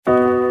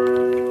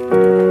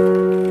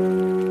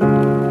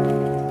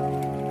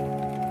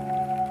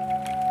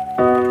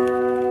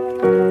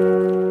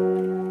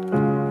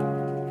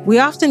We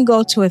often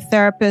go to a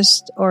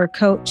therapist or a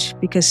coach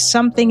because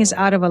something is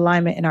out of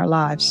alignment in our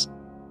lives.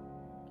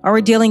 Or we're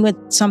dealing with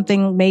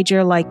something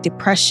major like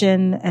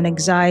depression and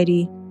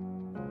anxiety.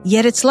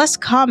 Yet it's less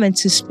common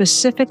to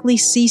specifically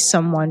see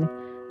someone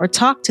or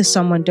talk to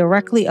someone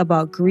directly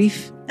about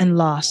grief and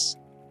loss.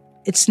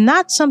 It's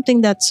not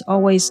something that's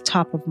always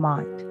top of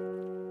mind.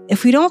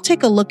 If we don't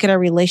take a look at our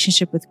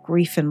relationship with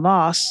grief and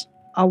loss,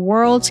 our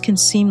worlds can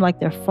seem like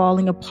they're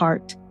falling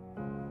apart,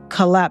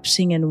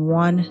 collapsing in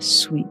one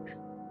sweep.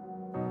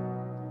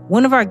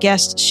 One of our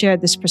guests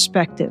shared this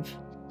perspective.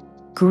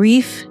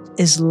 Grief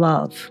is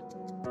love.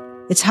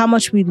 It's how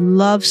much we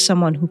love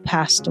someone who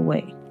passed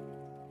away.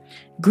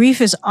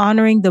 Grief is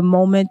honoring the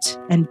moment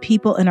and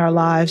people in our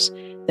lives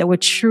that were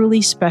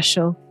truly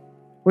special,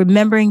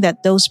 remembering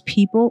that those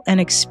people and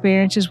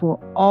experiences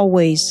will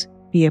always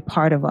be a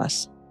part of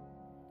us.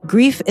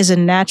 Grief is a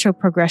natural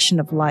progression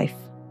of life.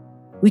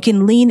 We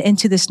can lean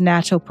into this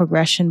natural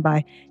progression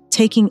by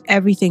taking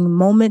everything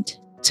moment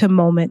to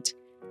moment,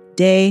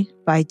 day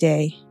by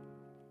day.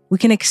 We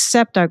can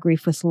accept our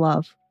grief with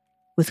love,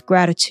 with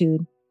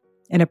gratitude,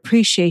 and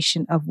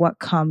appreciation of what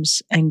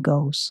comes and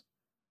goes.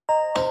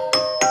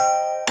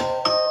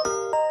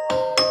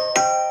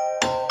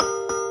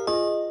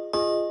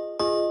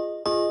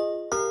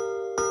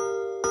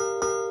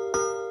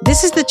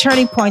 This is the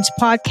Turning Points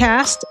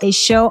Podcast, a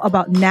show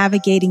about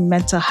navigating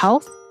mental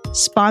health,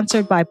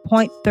 sponsored by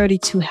Point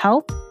 32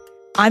 Health.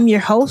 I'm your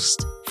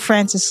host,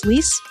 Frances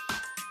Leese.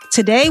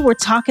 Today, we're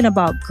talking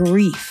about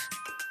grief,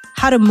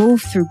 how to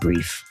move through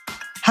grief,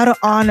 how to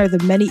honor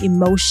the many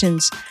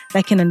emotions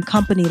that can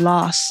accompany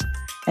loss,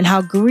 and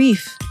how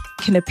grief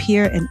can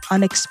appear in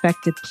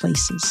unexpected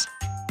places.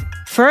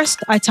 First,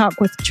 I talk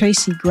with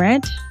Tracy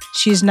Grant.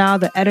 She is now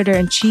the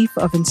editor-in-chief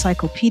of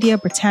Encyclopedia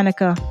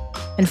Britannica,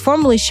 and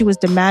formerly she was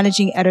the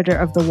managing editor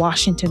of The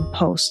Washington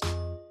Post.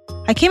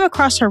 I came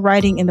across her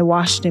writing in The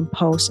Washington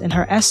Post in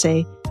her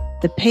essay,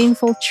 The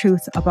Painful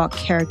Truth About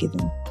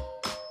Caregiving.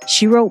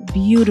 She wrote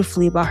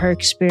beautifully about her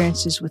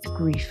experiences with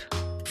grief.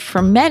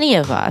 For many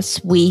of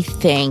us, we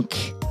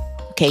think,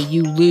 okay,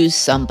 you lose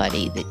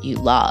somebody that you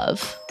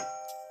love.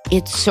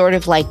 It's sort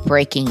of like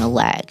breaking a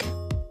leg.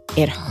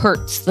 It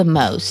hurts the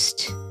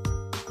most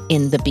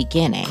in the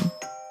beginning.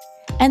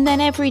 And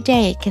then every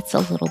day it gets a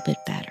little bit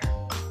better.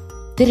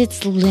 That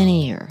it's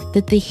linear,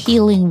 that the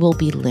healing will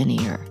be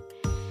linear.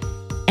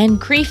 And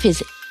grief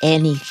is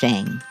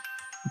anything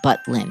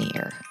but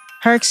linear.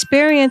 Her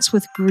experience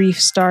with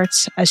grief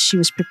starts as she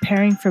was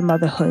preparing for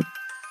motherhood.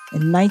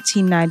 In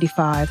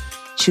 1995,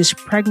 she was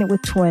pregnant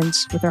with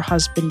twins with her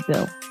husband,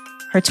 Bill.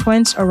 Her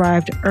twins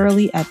arrived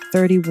early at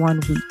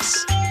 31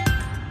 weeks.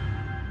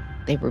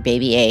 They were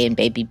baby A and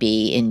baby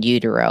B in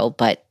utero,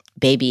 but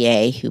baby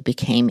A, who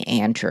became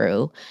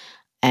Andrew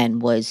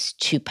and was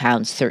 2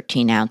 pounds,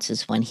 13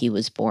 ounces when he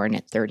was born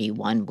at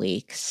 31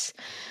 weeks.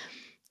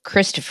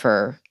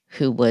 Christopher,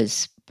 who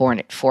was born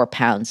at 4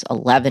 pounds,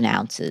 11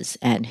 ounces,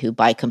 and who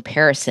by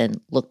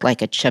comparison looked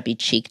like a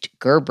chubby-cheeked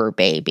Gerber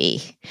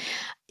baby.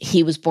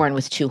 He was born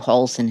with 2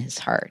 holes in his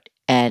heart.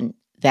 And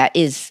that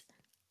is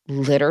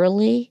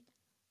literally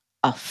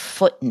a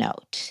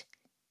footnote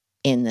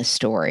in the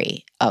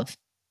story of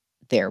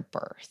their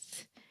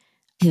birth.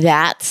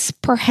 That's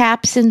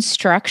perhaps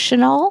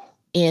instructional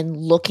in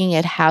looking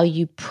at how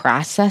you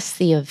process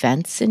the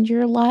events in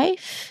your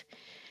life.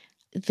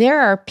 There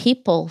are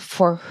people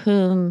for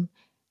whom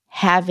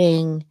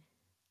having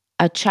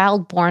a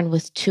child born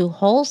with 2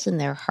 holes in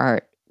their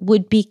heart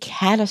would be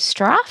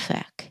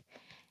catastrophic.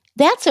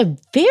 That's a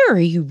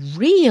very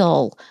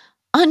real,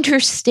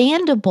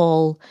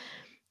 understandable,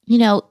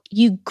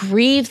 you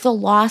grieve the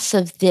loss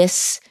of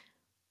this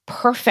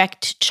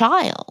perfect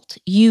child.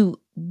 You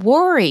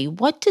worry,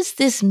 what does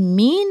this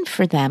mean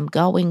for them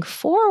going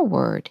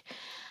forward?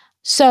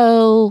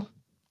 So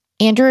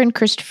Andrew and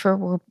Christopher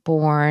were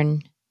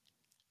born.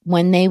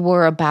 When they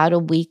were about a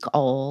week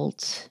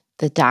old,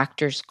 the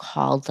doctors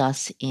called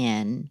us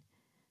in,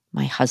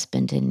 my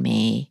husband and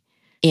me,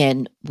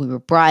 and we were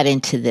brought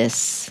into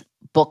this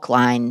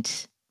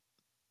book-lined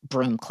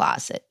broom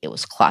closet. It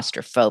was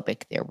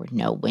claustrophobic. There were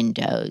no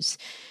windows.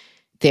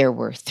 There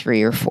were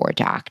 3 or 4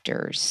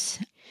 doctors.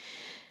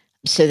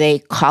 So they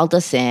called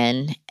us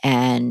in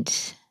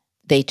and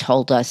they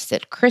told us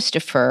that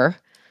Christopher,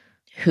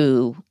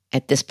 who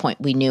at this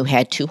point we knew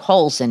had 2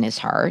 holes in his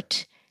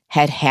heart,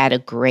 had had a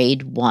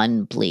grade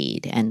 1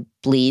 bleed. And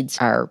bleeds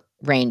are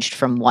ranged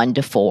from 1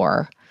 to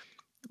 4,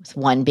 with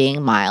 1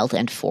 being mild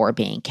and 4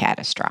 being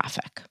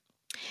catastrophic.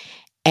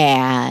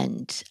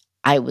 And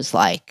I was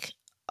like,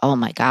 oh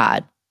my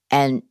God.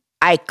 And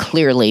I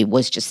clearly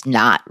was just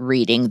not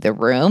reading the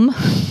room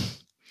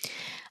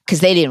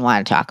because they didn't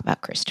want to talk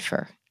about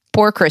Christopher.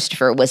 Poor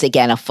Christopher was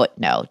again a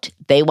footnote.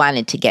 They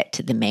wanted to get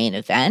to the main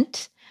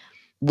event,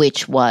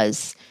 which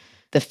was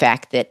the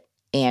fact that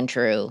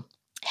Andrew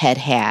had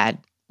had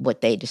what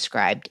they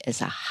described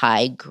as a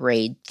high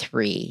grade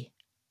 3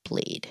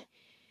 bleed.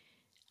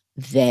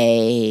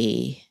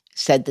 They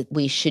said that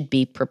we should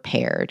be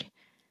prepared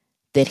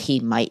that he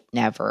might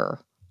never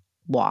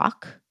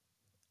walk,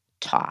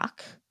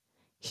 talk.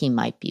 He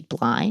might be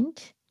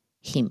blind.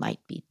 He might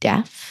be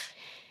deaf.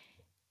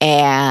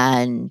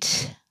 And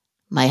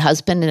my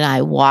husband and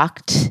I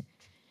walked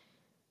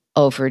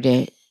over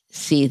to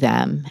see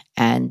them,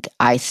 and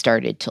I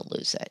started to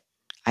lose it.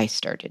 I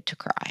started to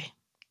cry.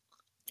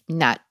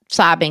 Not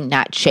sobbing,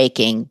 not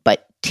shaking,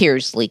 but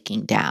tears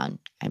leaking down.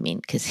 I mean,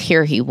 because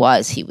here he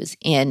was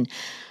in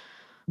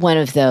one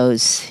of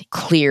those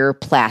clear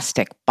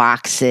plastic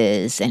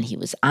boxes, and he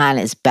was on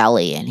his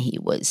belly, and he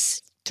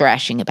was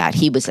thrashing about.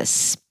 He was a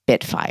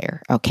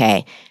spitfire,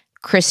 okay?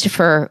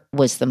 Christopher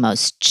was the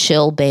most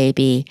chill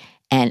baby,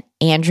 and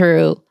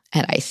Andrew,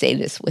 and I say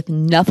this with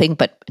nothing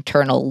but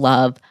maternal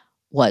love,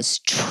 was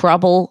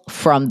trouble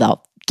from the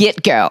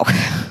get-go.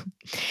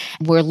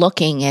 We're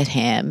looking at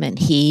him, and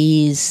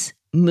he's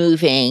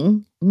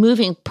moving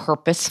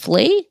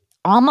purposefully,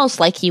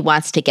 almost like he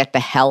wants to get the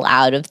hell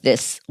out of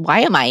this. Why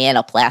am I in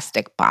a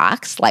plastic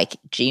box? Like,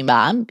 gee,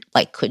 Mom,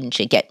 like, couldn't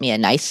you get me a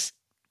nice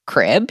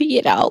crib?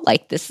 You know,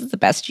 like, this is the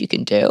best you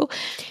can do.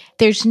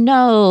 There's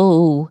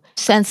no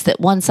sense that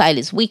one side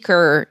is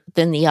weaker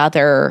than the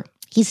other.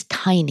 He's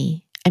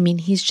tiny. I mean,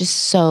 he's just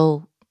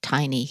so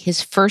tiny.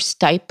 His first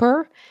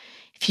diaper,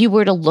 if you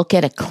were to look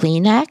at a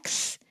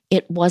Kleenex,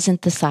 it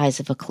wasn't the size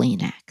of a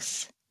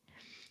Kleenex.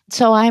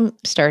 So I'm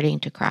starting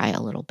to cry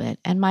a little bit.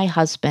 And my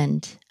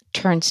husband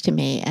turns to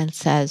me and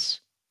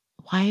says,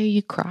 "Why are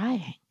you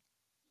crying?"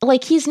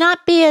 Like, he's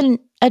not being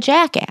a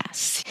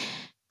jackass.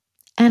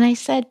 And I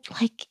said,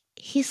 like,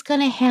 he's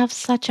going to have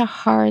such a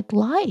hard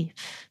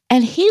life.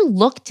 And he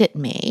looked at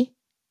me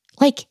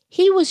like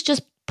he was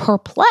just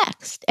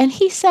perplexed. And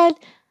he said,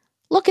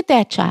 "Look at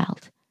that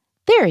child.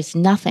 There is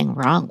nothing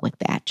wrong with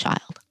that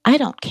child. I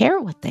don't care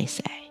what they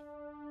say."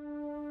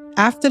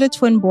 After the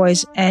twin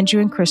boys,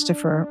 Andrew and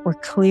Christopher, were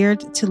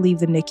cleared to leave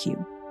the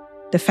NICU,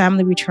 the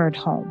family returned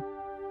home.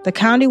 The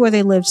county where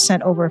they lived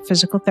sent over a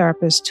physical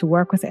therapist to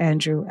work with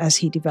Andrew as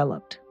he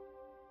developed.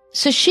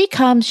 So she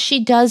comes,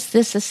 she does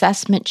this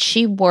assessment,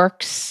 she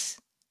works,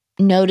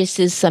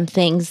 notices some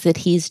things that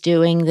he's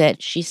doing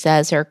that she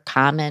says are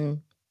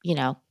common, you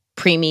know,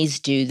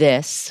 preemies do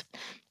this.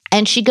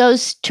 And she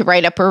goes to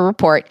write up her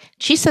report.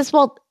 She says,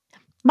 "Well,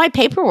 my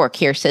paperwork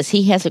here says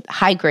he has a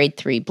high grade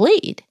 3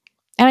 bleed."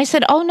 And I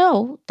said, "Oh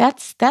no,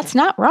 that's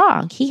not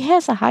wrong. He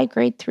has a high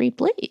grade 3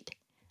 bleed."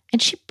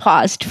 And she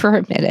paused for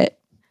a minute.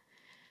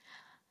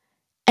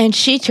 And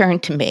she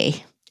turned to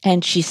me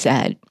and she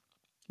said,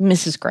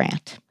 "Mrs.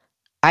 Grant,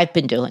 I've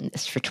been doing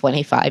this for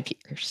 25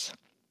 years.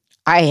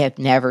 I have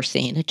never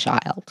seen a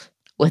child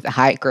with a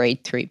high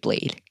grade 3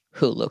 bleed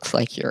who looks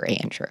like your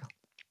Andrew.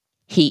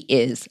 He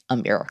is a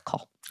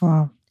miracle."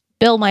 Wow.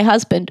 Bill, my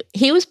husband,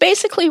 he was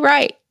basically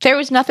right. There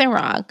was nothing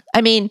wrong.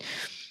 I mean,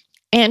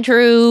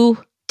 Andrew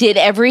did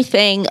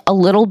everything a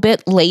little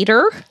bit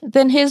later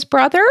than his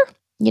brother.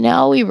 You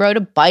know, he rode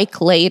a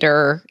bike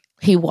later.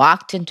 He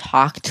walked and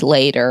talked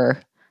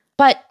later.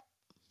 But,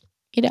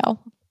 you know,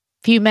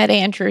 if you met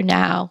Andrew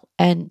now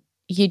and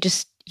you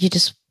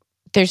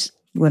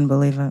Wouldn't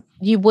believe it.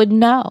 You wouldn't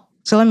know.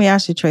 So let me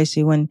ask you,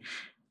 Tracy, when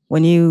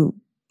you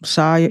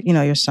saw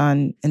your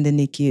son in the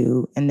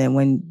NICU, and then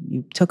when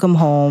you took him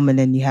home, and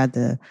then you had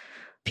the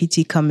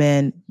PT come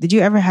in, did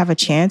you ever have a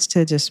chance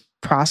to just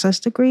process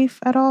the grief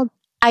at all?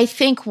 I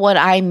think what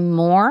I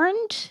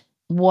mourned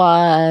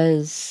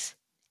was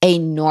a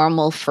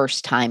normal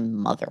first-time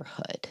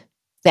motherhood.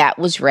 That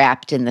was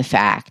wrapped in the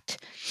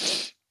fact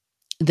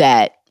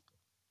that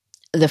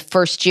the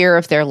first year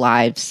of their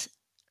lives,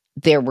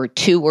 there were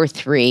 2 or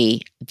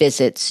 3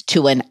 visits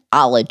to an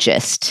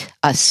ologist,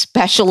 a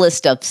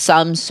specialist of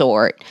some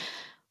sort,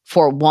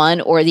 for one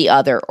or the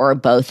other or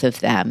both of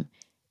them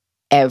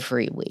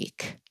every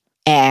week.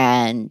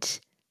 And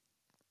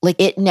like,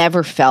 it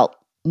never felt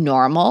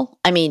normal.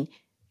 I mean,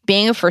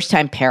 being a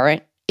first-time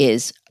parent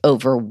is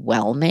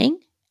overwhelming.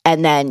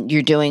 And then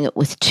you're doing it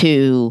with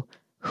 2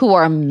 who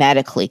are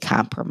medically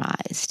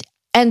compromised.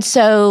 And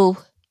so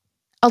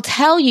I'll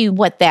tell you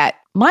what that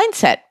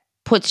mindset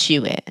puts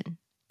you in.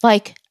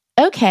 Like,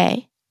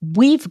 okay,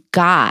 we've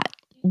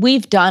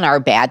done our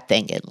bad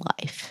thing in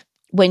life.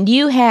 When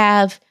you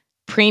have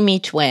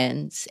preemie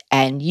twins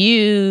and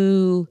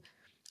you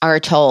are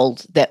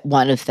told that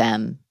one of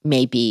them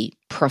may be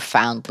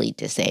profoundly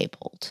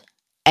disabled,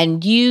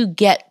 and you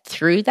get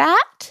through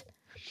that,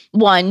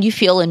 one, you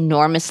feel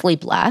enormously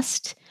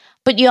blessed,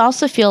 but you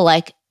also feel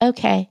like,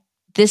 okay,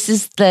 this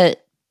is the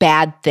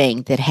bad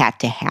thing that had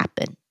to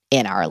happen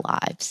in our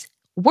lives.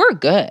 We're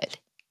good.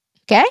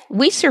 Okay?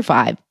 We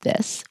survived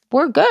this.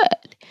 We're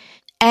good.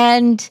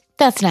 And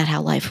that's not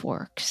how life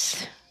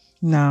works.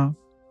 No.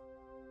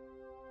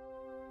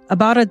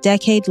 About a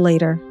decade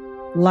later,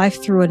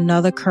 life threw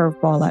another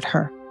curveball at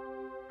her.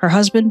 Her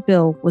husband,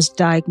 Bill, was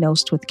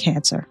diagnosed with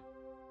cancer.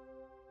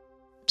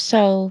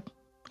 So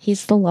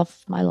he's the love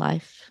of my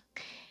life.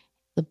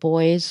 The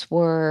boys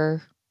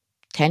were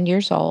 10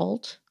 years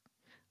old.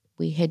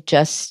 We had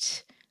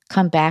just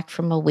come back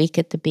from a week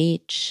at the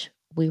beach.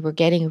 We were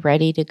getting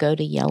ready to go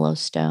to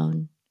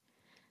Yellowstone.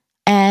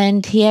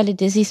 And he had a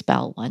dizzy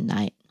spell one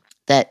night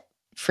that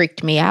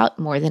freaked me out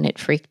more than it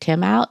freaked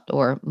him out,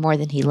 or more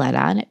than he let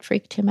on, it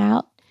freaked him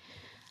out.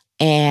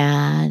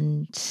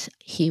 And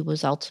he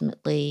was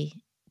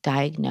ultimately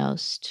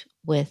diagnosed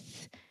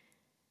with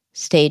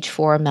stage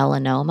 4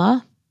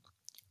 melanoma,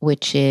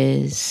 which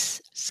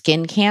is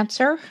skin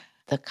cancer,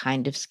 the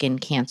kind of skin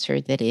cancer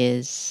that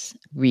is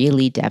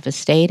really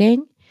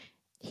devastating.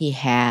 He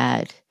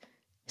had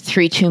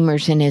 3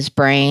 tumors in his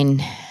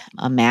brain,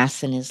 a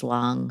mass in his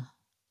lung.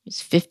 He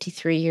was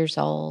 53 years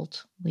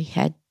old. We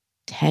had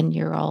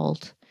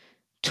 10-year-old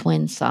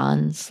twin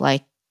sons.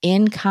 Like,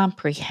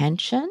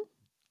 incomprehension,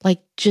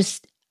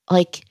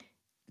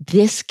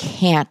 this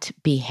can't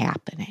be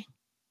happening.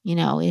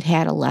 It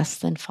had a less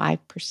than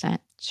 5%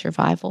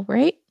 survival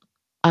rate.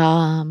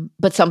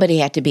 But somebody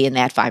had to be in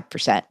that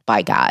 5%,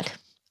 by God.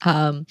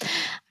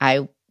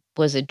 I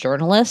was a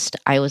journalist.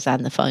 I was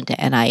on the phone to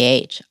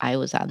NIH. I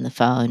was on the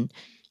phone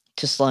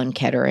to Sloan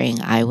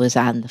Kettering. I was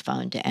on the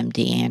phone to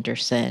MD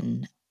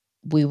Anderson.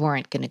 We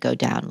weren't going to go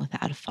down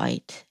without a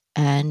fight.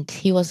 And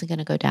he wasn't going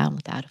to go down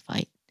without a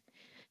fight.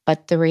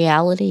 But the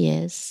reality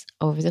is,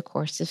 over the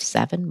course of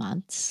 7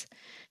 months,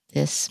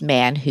 this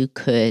man who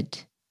could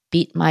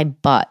beat my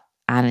butt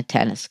on a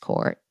tennis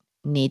court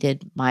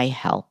needed my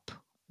help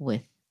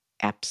with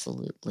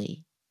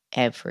absolutely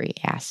every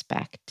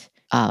aspect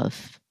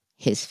of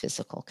his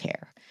physical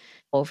care.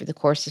 Over the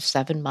course of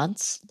 7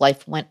 months,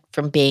 life went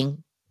from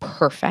being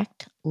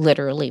perfect,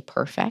 literally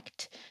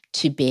perfect,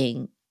 to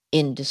being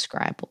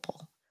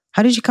indescribable.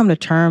 How did you come to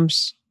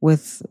terms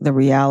with the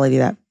reality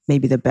that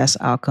maybe the best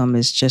outcome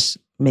is just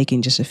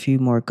making just a few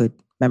more good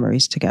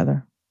memories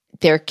together?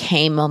 There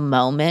came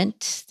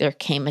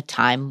a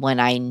time when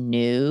I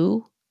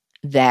knew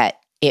that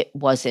it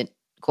wasn't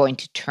going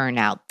to turn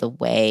out the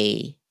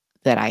way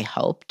that I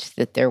hoped,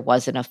 that there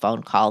wasn't a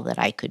phone call that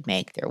I could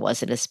make. There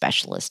wasn't a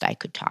specialist I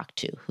could talk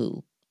to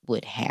who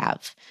would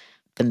have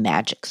the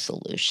magic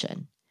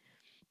solution.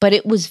 But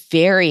it was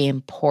very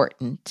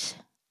important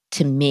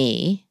to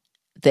me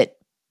that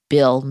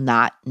Bill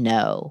not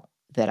know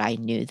that I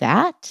knew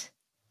that.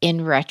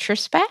 In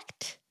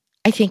retrospect,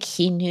 I think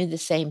he knew the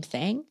same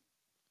thing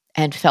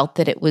and felt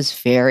that it was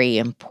very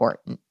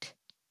important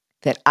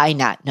that I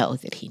not know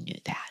that he knew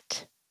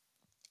that.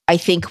 I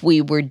think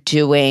we were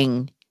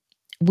being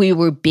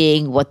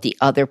what the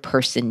other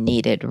person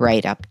needed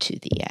right up to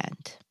the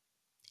end.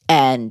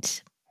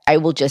 And I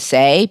will just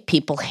say,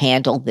 people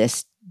handle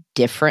this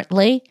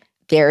differently.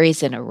 There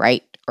isn't a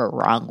right or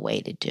wrong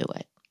way to do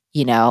it.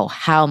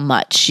 How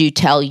much you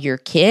tell your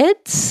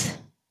kids.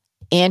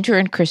 Andrew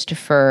and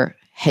Christopher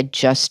had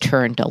just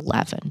turned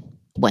 11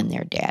 when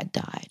their dad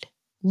died.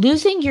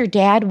 Losing your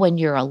dad when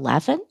you're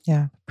 11?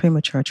 Yeah,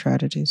 premature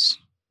tragedies.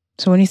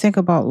 So when you think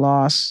about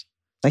loss,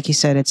 like you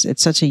said,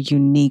 it's such a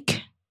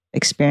unique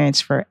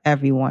experience for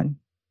everyone.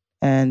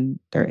 And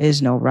there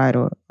is no right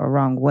or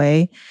wrong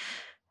way.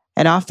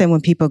 And often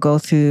when people go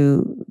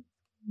through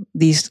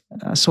these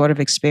sort of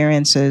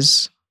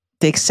experiences,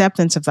 the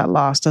acceptance of that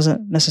loss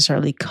doesn't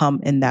necessarily come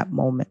in that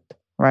moment,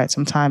 right?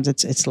 Sometimes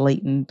it's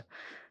latent.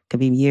 It could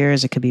be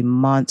years, it could be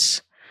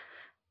months.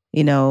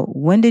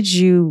 When did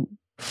you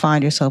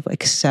find yourself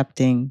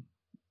accepting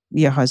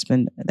your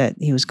husband that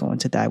he was going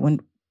to die? When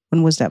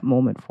was that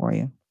moment for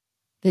you?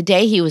 The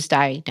day he was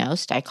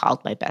diagnosed, I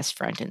called my best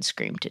friend and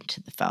screamed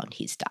into the phone,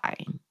 "He's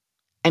dying."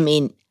 I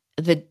mean,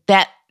 the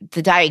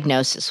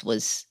diagnosis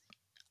was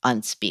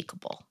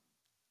unspeakable.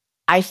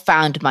 I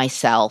found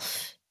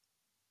myself,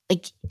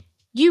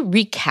 you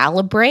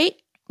recalibrate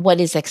what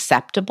is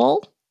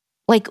acceptable.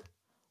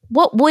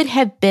 What would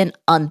have been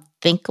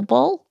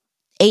unthinkable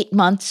 8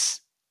 months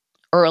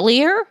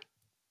earlier,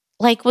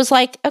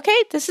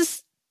 okay, this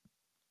is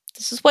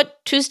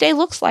what Tuesday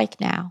looks like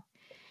now.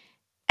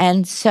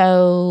 And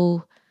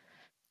so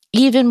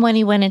even when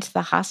he went into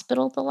the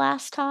hospital the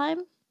last time,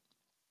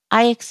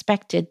 I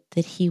expected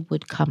that he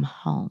would come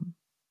home.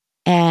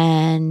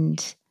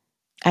 And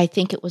I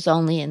think it was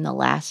only in the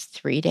last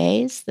 3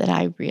 days that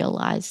I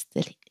realized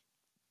that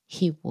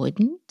he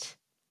wouldn't.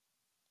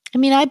 I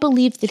mean, I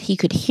believed that he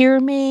could hear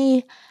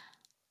me.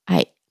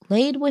 I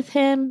laid with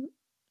him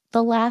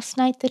the last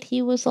night that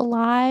he was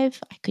alive.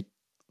 I could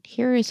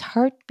hear his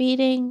heart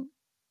beating,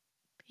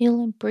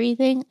 feel him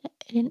breathing. I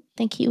didn't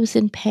think he was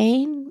in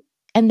pain.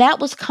 And that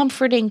was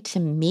comforting to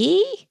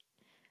me,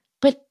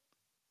 but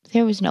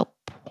there was no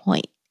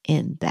point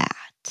in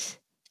that.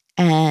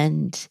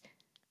 And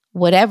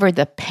whatever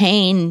the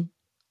pain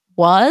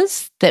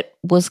was that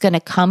was going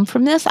to come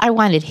from this, I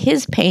wanted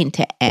his pain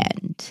to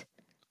end.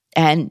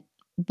 And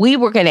we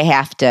were going to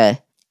have to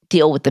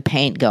deal with the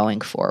pain going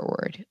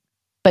forward.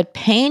 But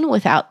pain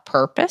without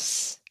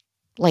purpose,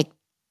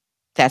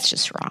 that's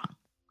just wrong.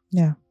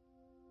 Yeah.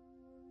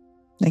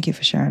 Thank you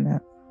for sharing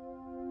that.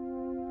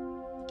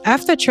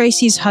 After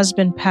Tracy's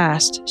husband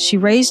passed, she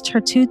raised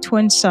her 2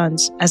 twin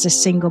sons as a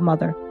single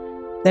mother.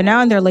 They're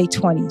now in their late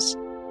 20s.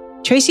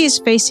 Tracy is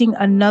facing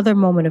another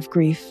moment of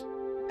grief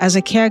as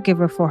a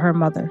caregiver for her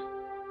mother.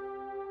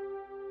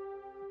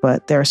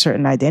 But there are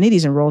certain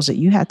identities and roles that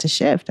you had to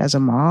shift as a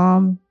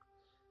mom,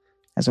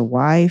 as a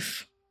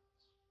wife,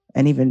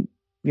 and even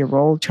your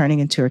role turning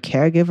into a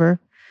caregiver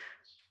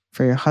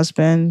for your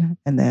husband,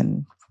 and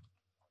then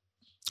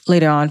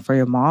later on for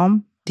your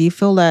mom? Do you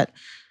feel that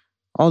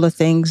all the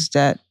things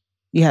that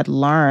you had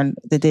learned,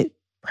 did it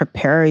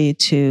prepare you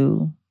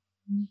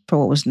for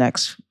what was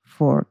next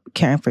for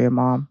caring for your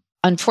mom?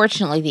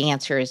 Unfortunately, the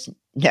answer is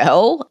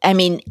no. I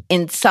mean,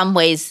 in some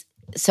ways,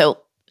 so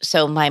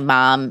my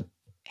mom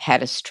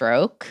had a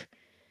stroke.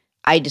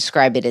 I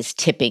describe it as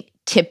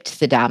tipped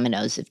the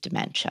dominoes of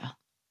dementia.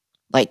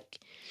 Like,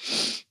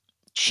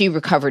 she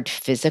recovered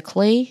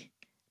physically,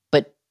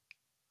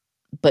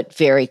 but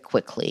very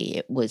quickly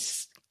it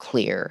was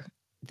clear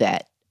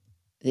that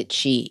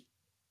she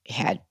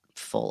had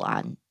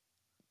full-on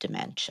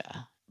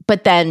dementia.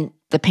 But then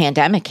the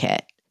pandemic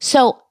hit.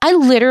 So I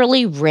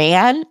literally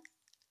ran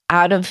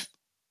out of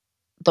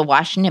the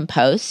Washington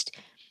Post,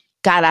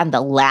 got on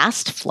the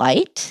last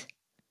flight,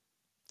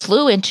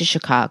 flew into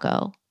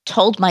Chicago,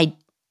 told my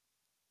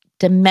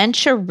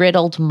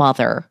dementia-riddled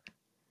mother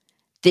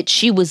that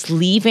she was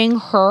leaving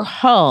her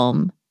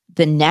home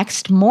the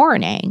next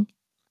morning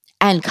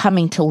and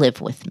coming to live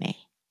with me.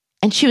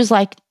 And she was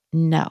like,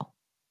 no.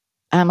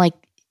 And I'm like,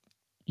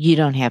 you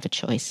don't have a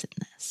choice in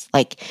this.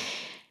 Like,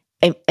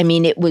 I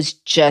mean, it was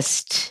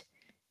just,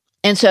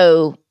 and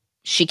so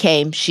she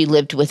came, she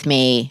lived with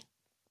me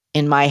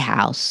in my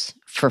house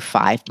for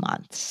 5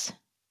 months,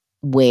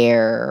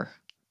 where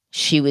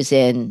she was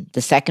in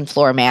the second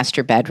floor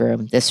master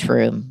bedroom, this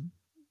room,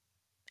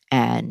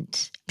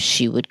 and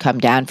she would come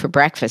down for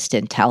breakfast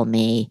and tell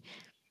me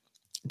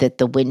that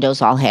the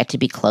windows all had to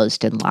be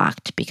closed and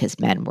locked because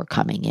men were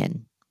coming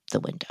in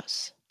the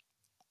windows.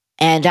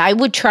 And I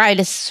would try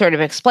to sort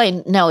of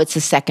explain, no, it's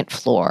the second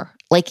floor.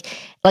 Like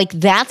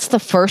that's the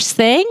first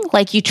thing.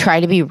 Like, you try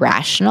to be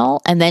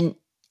rational, and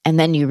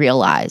then you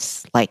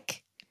realize,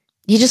 like,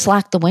 you just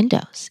lock the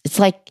windows. It's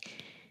like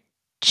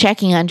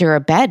checking under a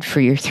bed for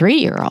your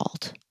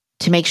 3-year-old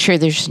to make sure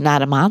there's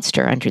not a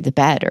monster under the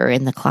bed or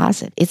in the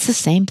closet. It's the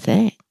same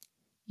thing.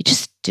 You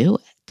just do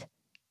it.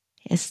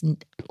 It's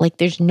like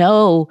there's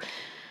no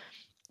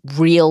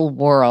real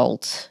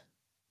world.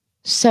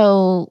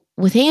 So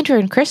with Andrew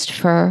and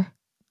Christopher,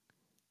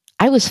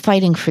 I was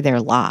fighting for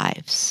their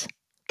lives.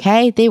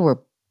 Okay? They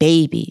were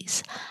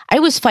babies. I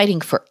was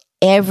fighting for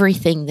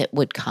everything that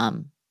would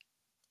come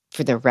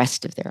for the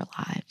rest of their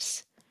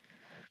lives.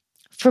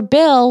 For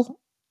Bill,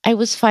 I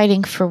was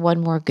fighting for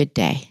one more good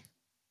day,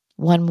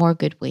 one more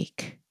good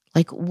week,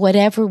 like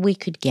whatever we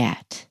could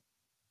get.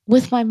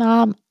 With my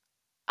mom,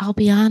 I'll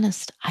be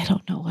honest, I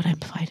don't know what I'm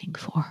fighting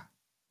for.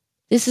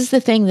 This is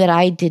the thing that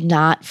I did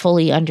not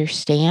fully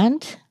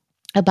understand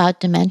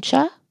about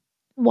dementia.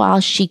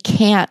 While she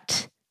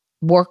can't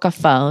work a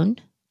phone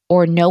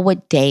or know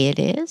what day it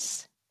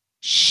is,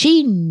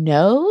 she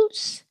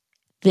knows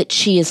that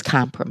she is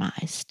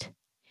compromised.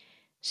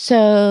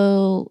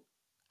 So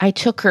I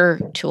took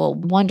her to a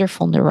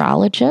wonderful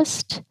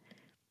neurologist,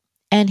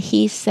 and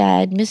he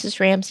said, Mrs.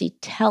 Ramsey,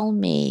 tell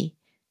me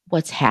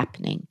what's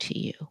happening to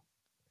you.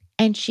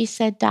 And she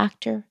said,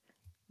 Doctor,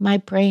 my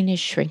brain is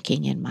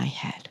shrinking in my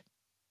head.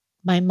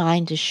 My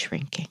mind is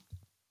shrinking.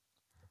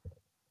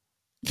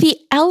 The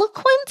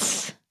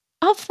eloquence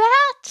of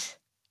that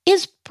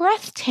is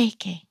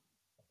breathtaking.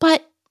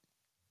 But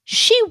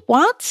she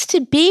wants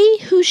to be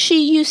who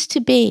she used to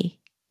be.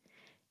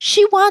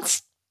 She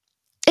wants,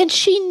 and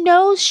she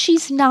knows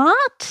she's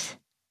not.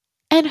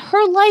 And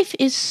her life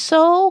is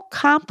so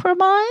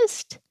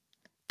compromised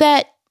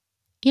that,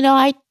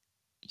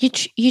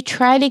 you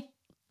try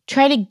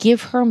to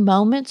give her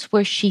moments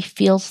where she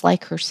feels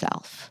like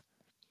herself.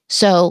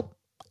 So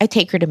I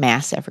take her to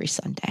Mass every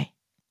Sunday.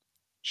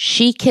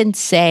 She can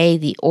say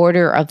the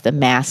order of the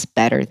Mass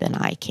better than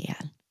I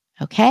can.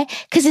 Okay?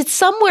 Because it's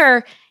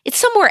somewhere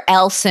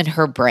else in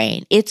her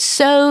brain. It's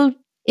so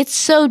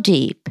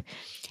deep.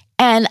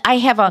 And I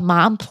have a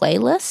mom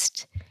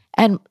playlist.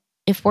 And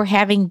if we're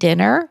having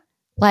dinner,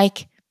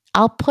 like,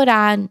 I'll put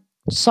on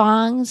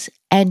songs,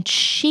 and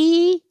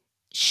she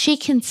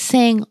can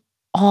sing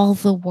all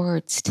the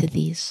words to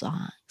these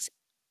songs.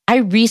 I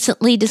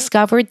recently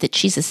discovered that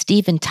she's a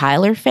Steven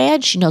Tyler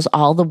fan. She knows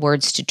all the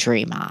words to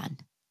Dream On.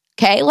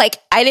 Okay? Like,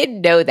 I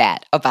didn't know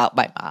that about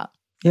my mom.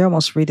 You're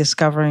almost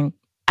rediscovering.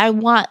 I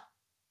want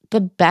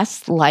the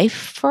best life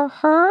for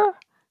her.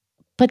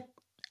 But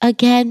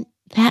again,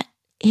 that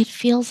it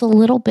feels a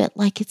little bit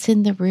like it's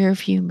in the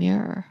rearview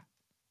mirror.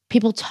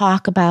 People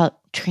talk about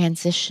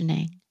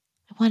transitioning.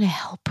 I want to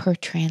help her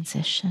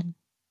transition.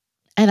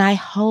 And I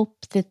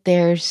hope that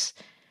there's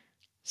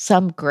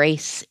some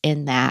grace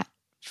in that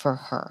for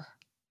her.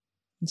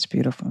 It's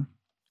beautiful.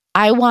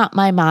 I want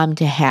my mom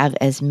to have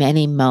as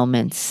many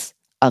moments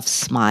of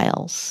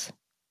smiles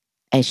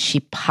as she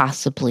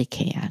possibly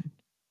can.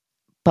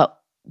 But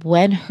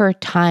when her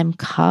time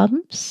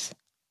comes,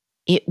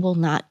 it will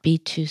not be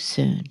too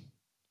soon.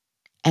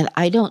 And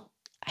I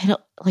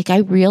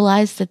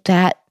realize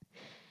that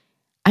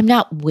I'm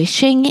not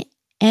wishing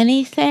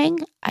anything.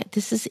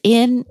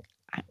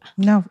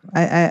 No,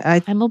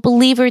 I'm a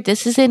believer.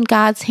 This is in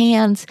God's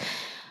hands.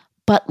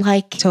 But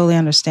totally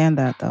understand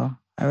that, though.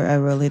 I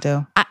really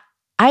do.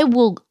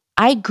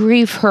 I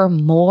grieve her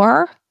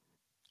more.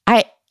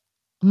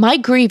 My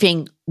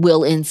grieving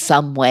will in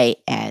some way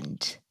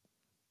end.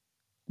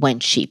 when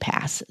she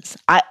passes.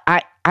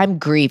 I'm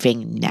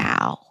grieving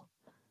now,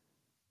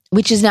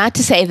 which is not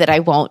to say that I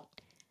won't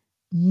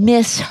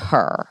miss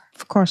her.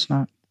 Of course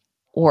not.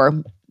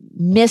 Or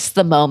miss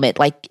the moment,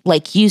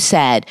 like you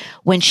said,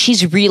 when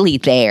she's really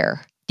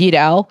there,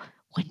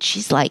 when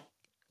she's like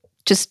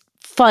just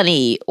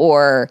funny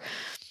or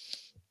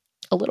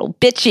a little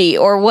bitchy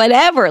or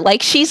whatever,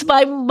 like she's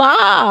my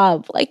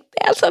mom. Like,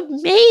 that's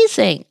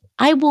amazing.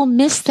 I will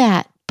miss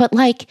that. But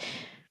like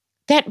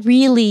that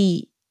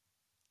really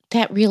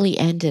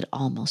ended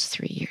almost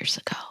 3 years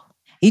ago.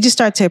 You just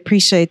start to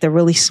appreciate the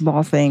really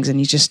small things and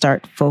you just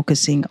start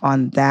focusing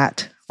on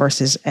that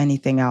versus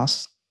anything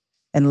else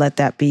and let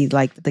that be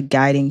like the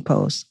guiding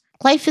post.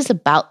 Life is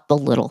about the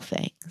little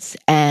things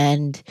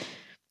and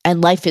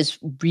life is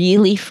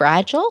really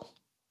fragile.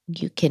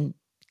 You can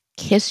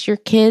kiss your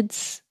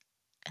kids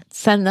and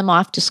send them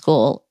off to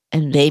school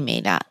and they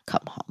may not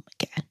come home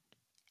again.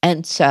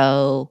 And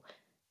so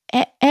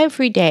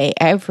every day,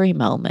 every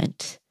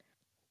moment,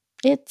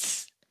 you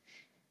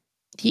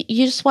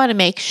just want to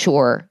make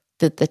sure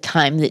that the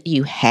time that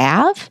you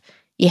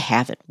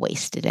haven't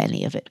wasted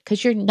any of it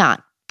because you're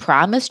not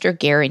promised or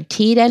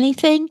guaranteed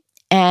anything.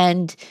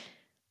 And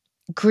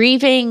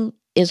grieving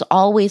is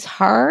always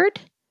hard,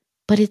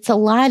 but it's a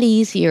lot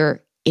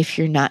easier if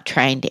you're not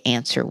trying to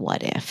answer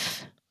what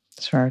if.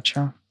 It's very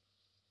true.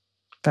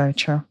 Very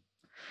true.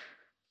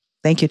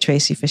 Thank you,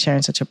 Tracy, for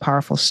sharing such a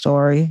powerful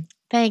story.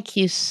 Thank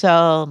you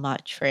so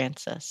much,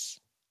 Frances.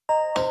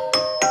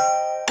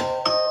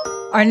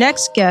 Our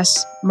next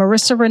guest,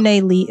 Marissa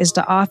Renee Lee, is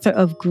the author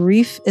of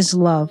Grief is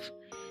Love.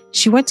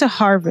 She went to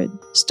Harvard,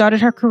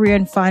 started her career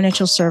in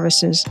financial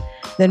services,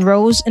 then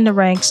rose in the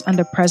ranks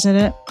under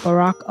President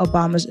Barack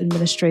Obama's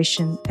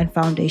administration and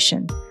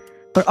foundation.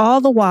 But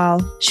all the while,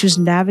 she was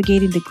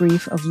navigating the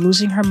grief of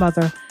losing her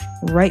mother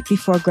right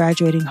before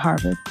graduating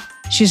Harvard.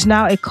 She's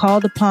now a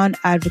called-upon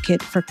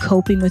advocate for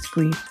coping with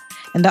grief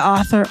and the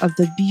author of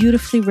the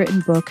beautifully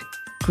written book,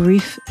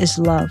 Grief is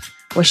Love,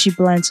 where she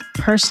blends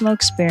personal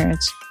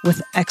experience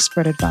with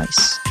expert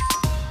advice.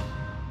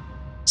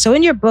 So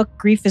in your book,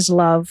 Grief is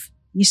Love,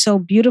 you so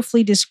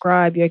beautifully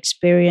describe your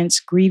experience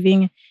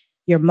grieving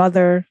your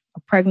mother, a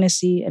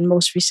pregnancy, and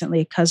most recently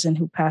a cousin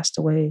who passed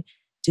away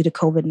due to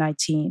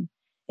COVID-19.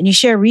 And you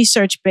share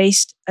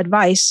research-based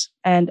advice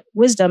and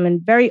wisdom in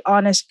very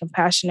honest,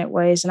 compassionate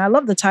ways. And I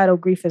love the title,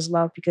 Grief is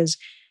Love, because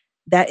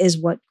that is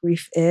what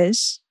grief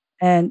is.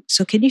 And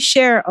so can you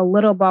share a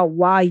little about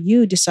why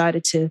you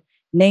decided to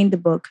name the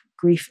book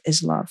Grief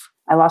is Love?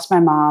 I lost my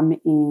mom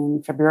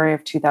in February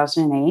of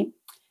 2008.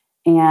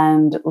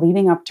 And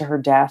leading up to her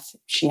death,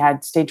 she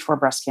had stage 4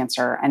 breast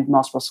cancer and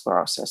multiple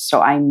sclerosis.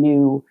 So I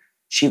knew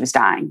she was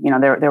dying.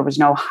 There was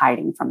no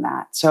hiding from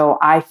that. So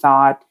I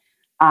thought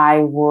I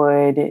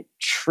would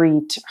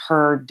treat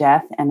her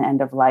death and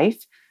end of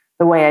life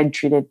the way I'd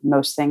treated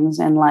most things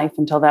in life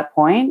until that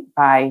point,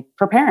 by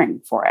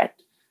preparing for it.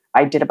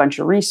 I did a bunch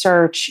of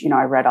research.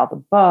 I read all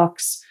the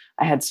books.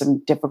 I had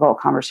some difficult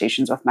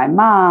conversations with my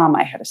mom.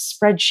 I had a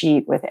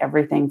spreadsheet with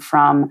everything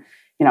from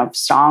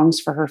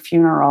songs for her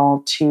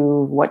funeral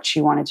to what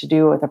she wanted to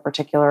do with a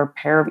particular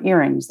pair of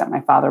earrings that my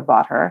father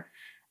bought her.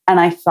 And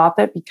I thought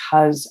that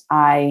because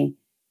I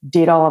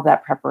did all of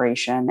that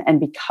preparation and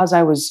because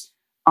I was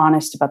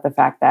honest about the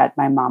fact that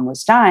my mom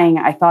was dying,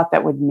 I thought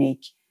that would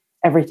make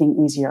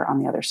everything easier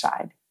on the other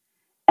side.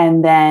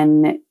 And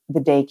then the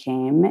day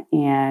came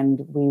and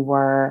we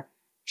were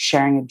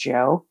sharing a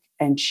joke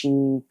and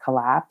she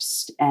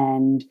collapsed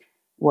and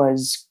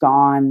was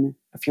gone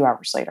a few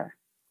hours later.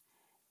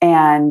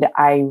 And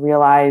I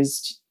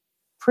realized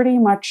pretty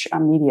much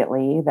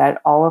immediately that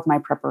all of my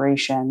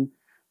preparation,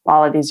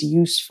 while it is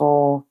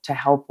useful to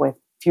help with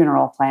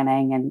funeral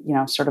planning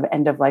and, sort of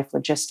end of life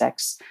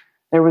logistics,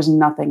 there was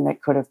nothing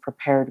that could have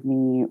prepared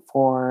me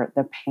for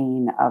the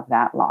pain of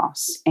that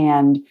loss.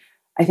 And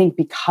I think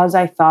because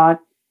I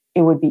thought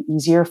it would be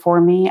easier for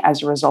me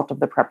as a result of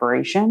the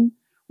preparation,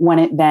 when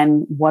it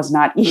then was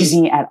not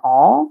easy at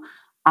all,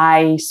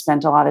 I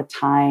spent a lot of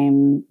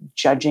time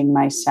judging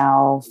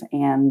myself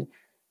and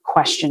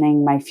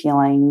questioning my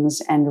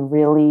feelings and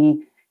really,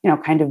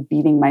 kind of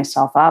beating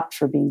myself up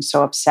for being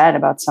so upset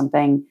about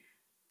something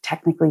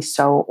technically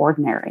so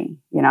ordinary.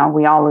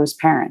 We all lose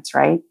parents,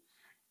 right?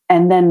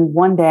 And then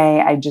one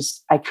day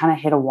I kind of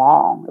hit a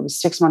wall. It was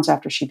 6 months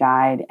after she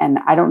died. And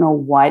I don't know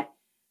what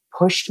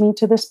pushed me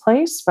to this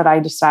place, but I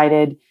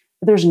decided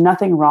that there's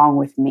nothing wrong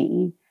with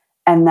me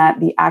and that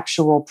the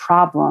actual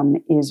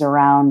problem is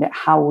around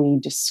how we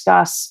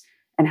discuss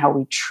and how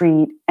we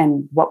treat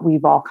and what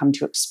we've all come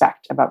to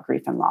expect about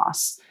grief and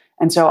loss.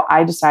 And so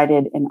I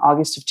decided in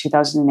August of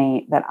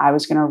 2008 that I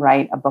was going to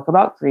write a book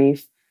about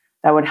grief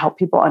that would help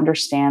people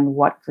understand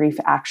what grief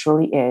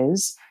actually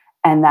is,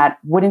 and that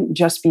wouldn't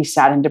just be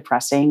sad and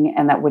depressing,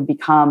 and that would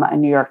become a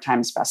New York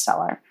Times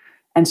bestseller.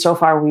 And so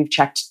far, we've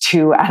checked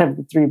 2 out of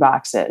the 3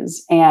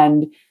 boxes.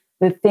 And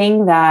the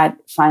thing that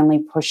finally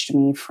pushed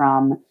me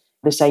from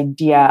this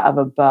idea of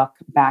a book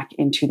back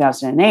in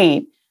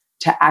 2008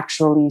 to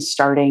actually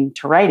starting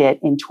to write it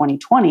in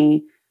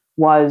 2020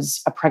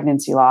 was a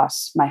pregnancy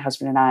loss my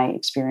husband and I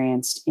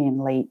experienced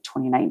in late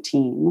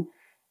 2019.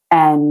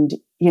 And,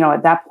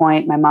 at that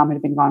point, my mom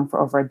had been gone for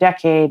over a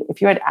decade.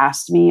 If you had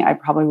asked me, I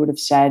probably would have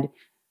said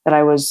that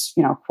I was,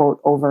 quote,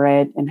 over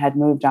it and had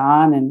moved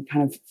on and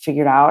kind of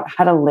figured out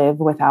how to live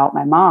without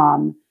my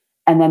mom.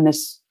 And then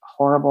this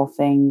horrible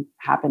thing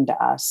happened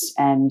to us.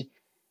 And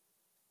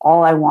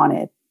all I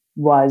wanted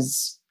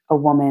was a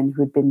woman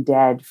who'd been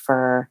dead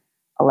for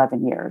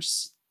 11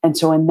 years. And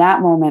so in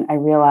that moment, I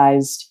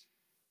realized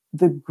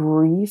the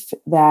grief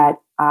that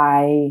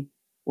I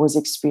was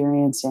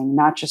experiencing,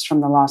 not just from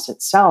the loss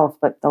itself,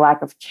 but the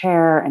lack of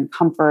care and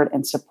comfort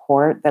and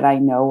support that I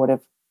know would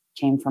have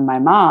came from my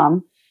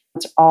mom.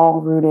 It's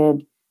all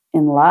rooted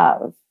in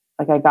love.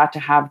 Like I got to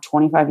have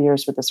 25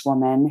 years with this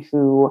woman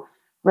who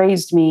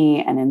raised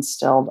me and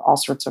instilled all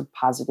sorts of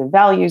positive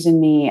values in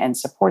me and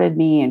supported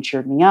me and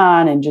cheered me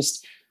on and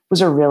just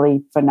was a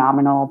really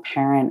phenomenal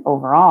parent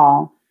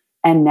overall.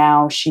 And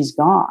now she's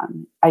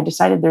gone. I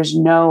decided there's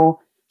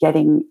no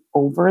getting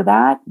over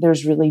that.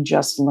 There's really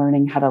just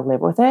learning how to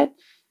live with it,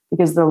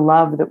 because the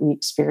love that we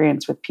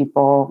experience with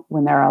people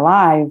when they're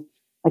alive,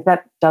 like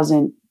that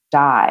doesn't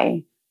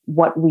die.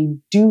 What we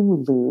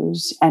do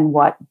lose and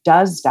what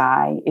does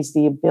die is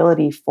the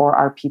ability for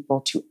our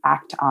people to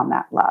act on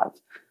that love.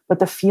 But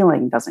the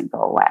feeling doesn't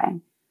go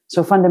away.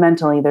 So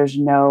fundamentally, there's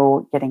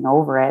no getting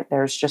over it.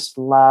 There's just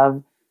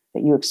love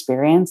that you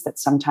experience that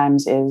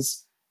sometimes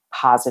is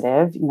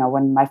positive.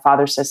 When my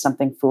father says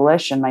something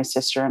foolish and my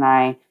sister and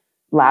I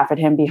laugh at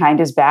him behind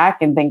his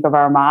back and think of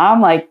our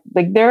mom, like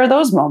there are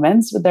those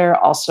moments, but there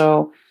are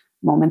also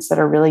moments that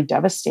are really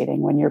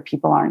devastating when your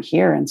people aren't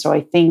here. And so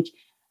I think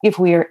if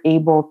we are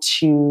able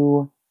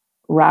to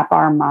wrap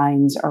our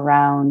minds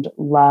around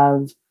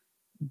love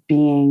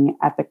being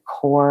at the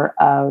core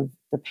of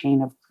the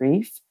pain of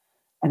grief,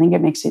 I think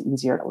it makes it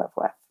easier to live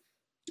with.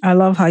 I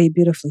love how you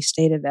beautifully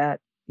stated that,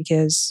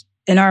 because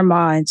in our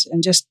minds,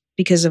 and just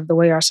because of the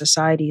way our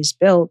society is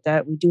built,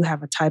 that we do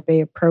have a type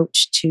A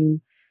approach to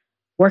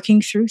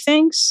working through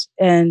things.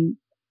 And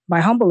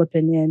my humble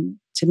opinion,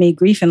 to me,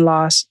 grief and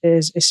loss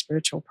is a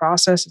spiritual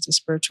process. It's a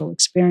spiritual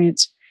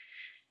experience.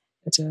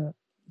 It's a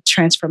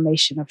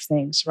transformation of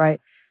things,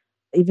 right?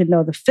 Even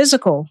though the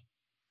physical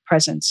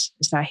presence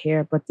is not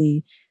here, but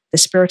the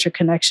spiritual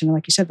connection,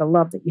 like you said, the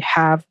love that you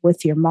have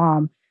with your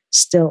mom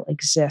still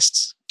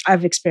exists.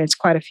 I've experienced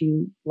quite a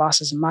few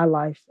losses in my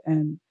life.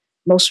 And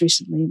most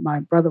recently,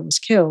 my brother was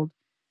killed.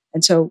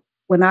 And so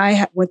when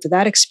I went through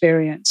that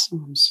experience,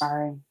 I'm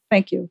sorry.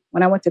 Thank you.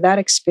 When I went through that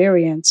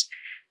experience,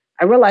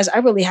 I realized I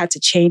really had to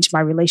change my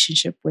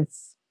relationship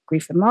with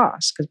grief and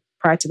loss. Because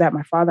prior to that,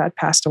 my father had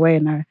passed away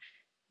and I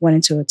went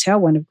into a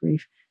tailwind of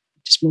grief,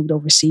 just moved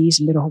overseas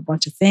and did a whole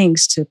bunch of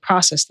things to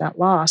process that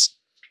loss.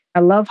 I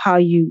love how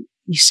you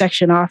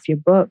section off your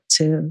book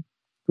to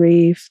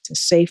grief, to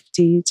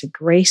safety, to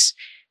grace,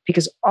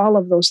 because all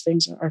of those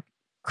things are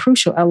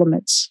crucial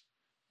elements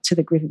to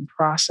the grieving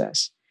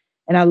process.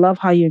 And I love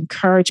how you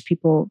encourage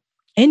people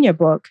in your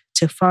book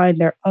to find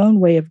their own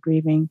way of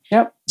grieving.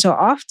 Yep. So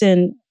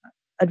often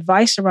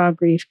advice around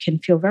grief can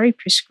feel very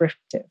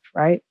prescriptive,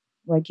 right?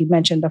 Like you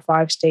mentioned, the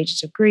 5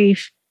 stages of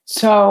grief.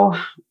 So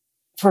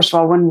first of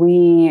all, when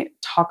we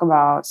talk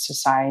about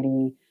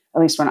society,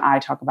 at least when I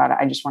talk about it,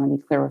 I just want to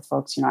be clear with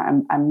folks,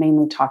 I'm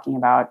mainly talking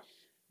about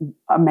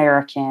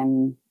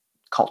American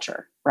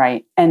culture,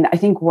 right? And I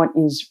think what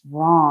is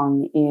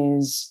wrong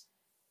is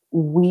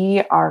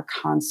we are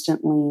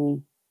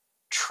constantly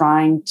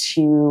trying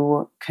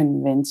to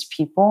convince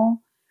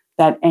people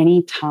that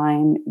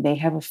anytime they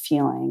have a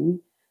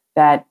feeling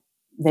that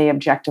they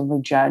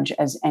objectively judge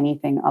as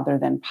anything other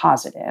than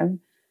positive,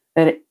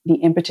 that the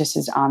impetus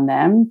is on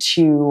them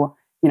to,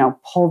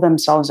 pull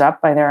themselves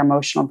up by their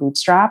emotional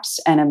bootstraps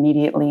and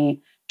immediately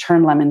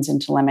turn lemons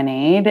into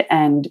lemonade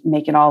and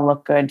make it all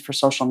look good for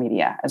social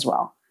media as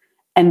well.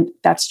 And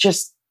that's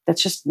just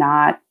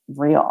not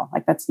real.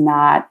 Like that's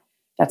not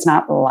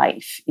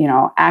life.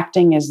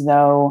 Acting as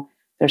though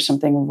there's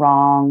something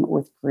wrong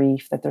with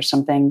grief, that there's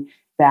something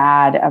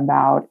bad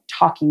about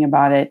talking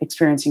about it,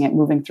 experiencing it,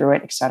 moving through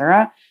it,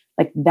 etc.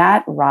 Like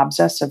that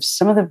robs us of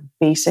some of the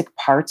basic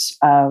parts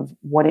of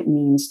what it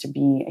means to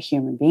be a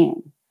human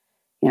being.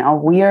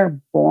 We are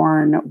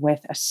born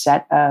with a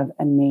set of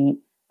innate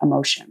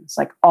emotions,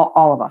 like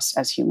all of us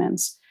as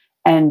humans.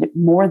 And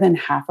more than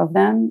half of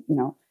them,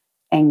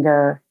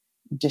 anger,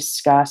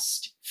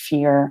 disgust,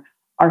 fear,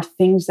 are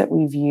things that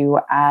we view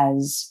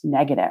as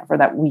negative, or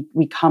that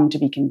we come to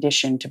be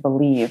conditioned to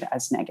believe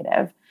as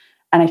negative.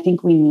 And I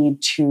think we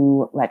need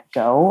to let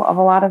go of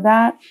a lot of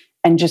that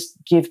and just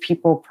give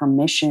people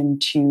permission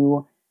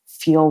to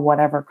feel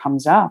whatever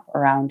comes up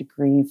around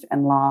grief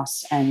and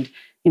loss and,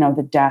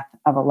 the death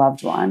of a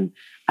loved one.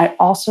 I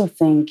also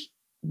think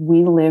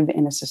we live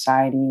in a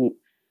society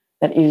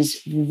that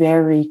is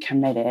very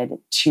committed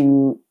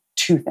to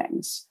 2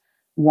 things.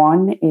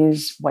 One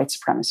is white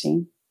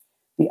supremacy.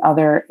 The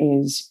other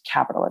is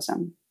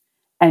capitalism.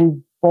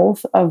 And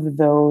both of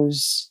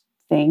those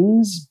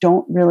things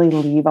don't really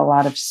leave a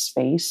lot of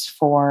space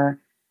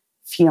for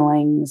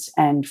feelings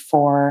and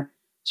for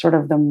sort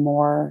of the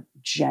more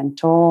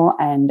gentle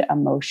and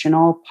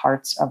emotional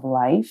parts of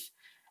life.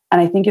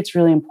 And I think it's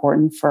really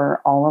important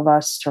for all of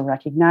us to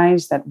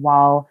recognize that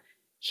while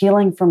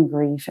healing from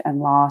grief and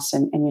loss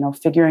and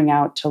figuring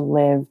out to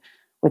live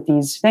with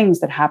these things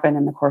that happen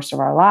in the course of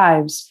our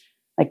lives,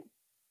 like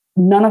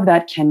none of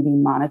that can be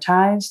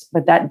monetized,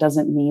 but that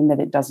doesn't mean that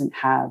it doesn't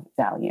have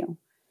value.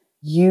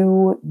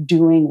 You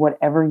doing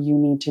whatever you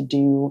need to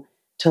do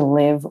to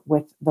live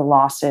with the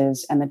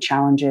losses and the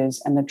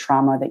challenges and the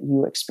trauma that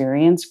you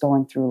experience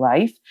going through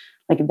life,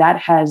 like that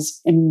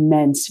has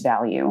immense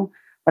value.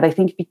 But I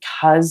think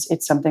because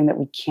it's something that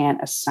we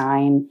can't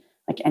assign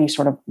like any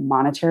sort of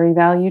monetary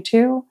value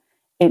to,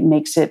 it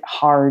makes it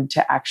hard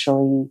to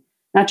actually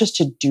not just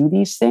to do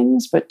these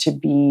things, but to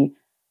be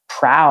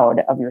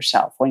proud of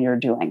yourself when you're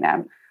doing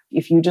them.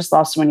 If you just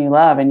lost someone you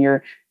love and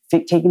you're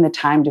taking the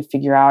time to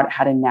figure out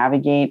how to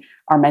navigate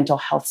our mental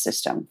health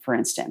system, for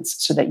instance,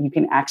 so that you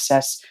can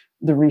access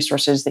the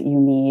resources that you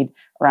need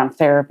around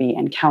therapy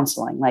and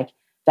counseling, like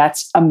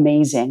that's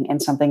amazing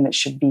and something that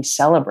should be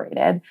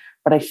celebrated.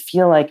 But I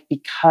feel like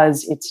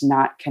because it's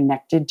not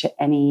connected to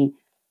any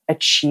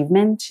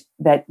achievement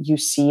that you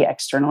see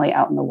externally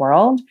out in the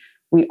world,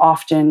 we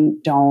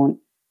often don't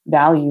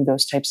value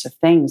those types of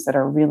things that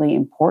are really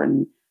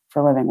important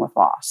for living with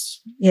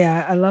loss.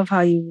 Yeah, I love how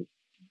you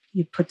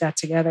put that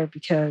together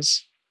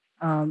because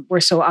we're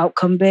so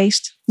outcome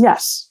based.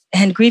 Yes.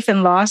 And grief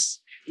and loss,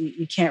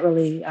 you can't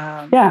really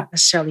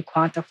necessarily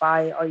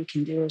quantify. All you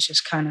can do is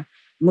just kind of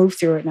move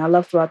through it. And I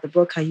love throughout the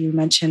book how you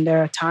mentioned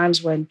there are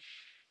times when,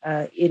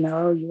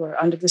 you were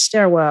under the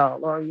stairwell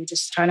or you're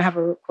just trying to have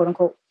a quote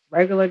unquote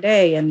regular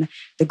day and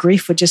the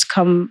grief would just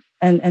come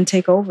and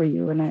take over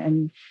you.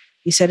 And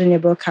you said in your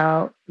book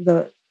how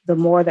the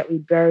more that we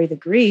bury the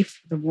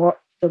grief, the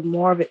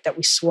more of it that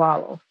we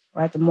swallow.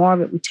 Right, the more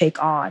of it we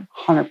take on.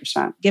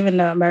 100%. Given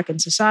the American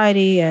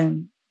society,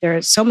 and there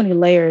are so many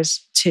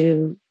layers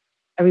to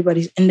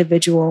everybody's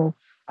individual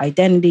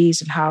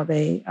identities and how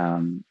they,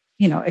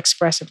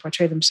 express and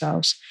portray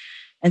themselves.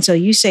 And so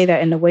you say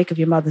that in the wake of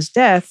your mother's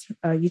death,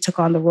 you took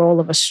on the role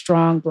of a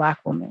strong Black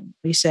woman.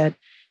 You said,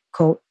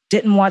 quote,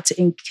 didn't want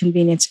to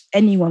inconvenience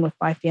anyone with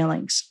my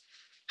feelings.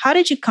 How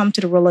did you come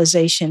to the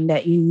realization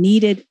that you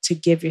needed to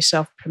give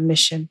yourself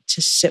permission to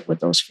sit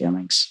with those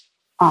feelings?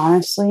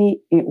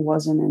 Honestly, it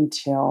wasn't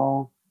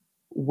until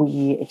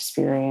we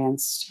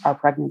experienced our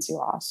pregnancy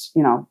loss,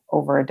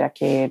 over a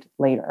decade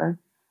later.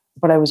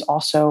 But I was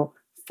also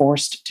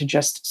forced to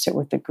just sit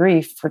with the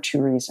grief for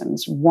two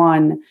reasons.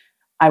 One,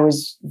 I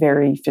was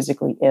very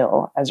physically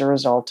ill as a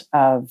result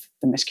of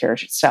the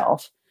miscarriage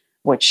itself,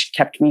 which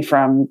kept me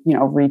from,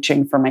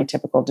 reaching for my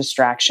typical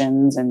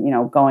distractions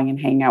and, going and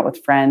hanging out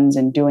with friends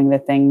and doing the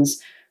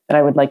things that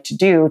I would like to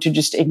do to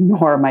just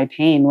ignore my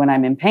pain when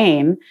I'm in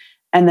pain.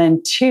 And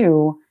then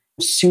two,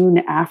 soon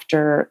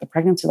after the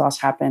pregnancy loss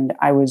happened,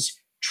 I was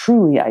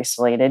truly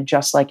isolated,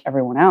 just like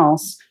everyone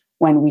else,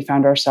 when we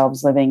found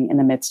ourselves living in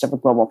the midst of a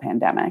global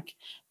pandemic.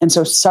 And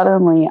so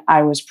suddenly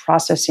I was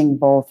processing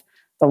both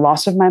the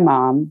loss of my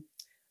mom,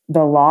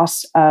 the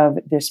loss of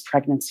this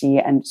pregnancy,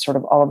 and sort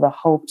of all of the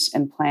hopes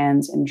and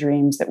plans and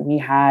dreams that we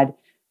had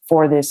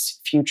for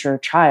this future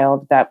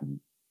child that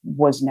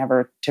was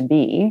never to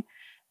be.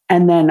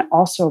 And then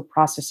also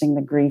processing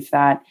the grief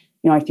that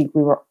I think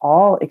we were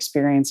all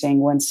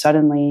experiencing when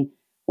suddenly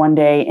one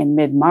day in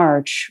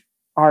mid-March,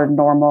 our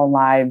normal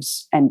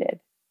lives ended.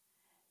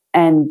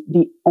 And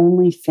the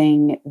only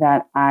thing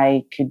that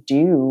I could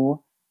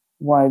do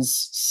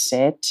was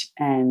sit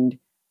and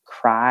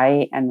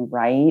cry and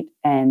write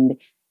and,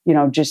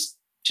 just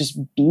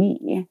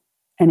be.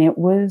 And it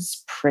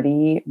was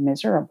pretty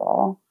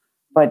miserable.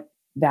 But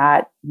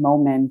that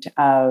moment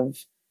of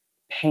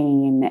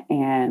pain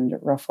and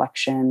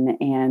reflection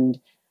and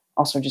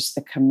also just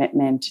the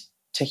commitment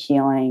to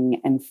healing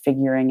and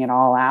figuring it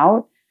all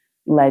out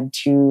led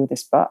to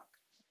this book.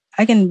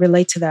 I can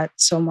relate to that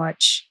so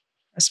much,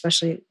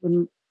 especially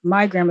when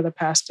my grandmother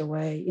passed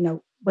away.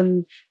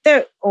 When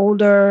they're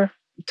older,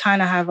 you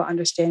kind of have an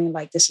understanding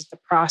like this is the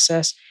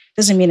process.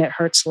 Doesn't mean it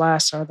hurts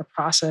less or the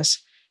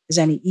process is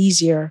any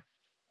easier.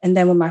 And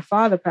then when my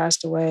father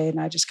passed away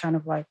and I just kind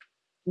of like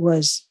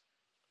was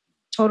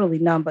totally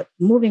numb, but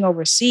moving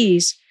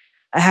overseas,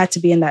 I had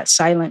to be in that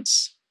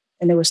silence.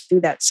 And it was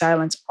through that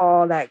silence,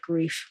 all that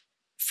grief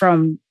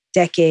from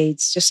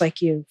decades, just like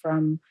you,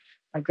 from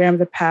my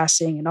grandmother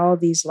passing and all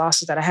these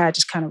losses that I had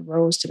just kind of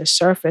rose to the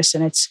surface.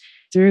 And it's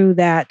through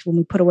that, when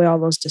we put away all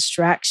those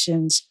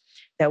distractions,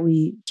 that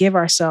we give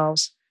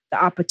ourselves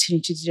the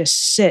opportunity to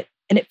just sit.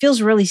 And it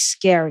feels really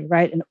scary,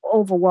 right? And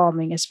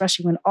overwhelming,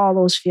 especially when all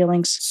those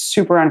feelings.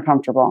 Super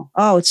uncomfortable.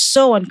 Oh, it's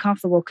so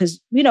uncomfortable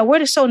because, we're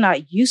just so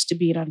not used to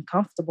being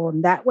uncomfortable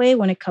in that way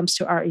when it comes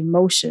to our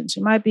emotions.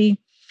 We might be,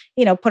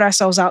 put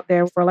ourselves out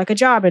there for like a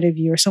job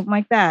interview or something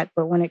like that.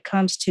 But when it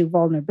comes to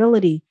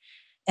vulnerability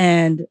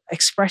and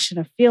expression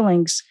of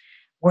feelings,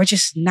 we're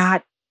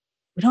not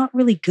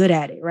really good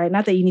at it, right?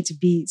 Not that you need to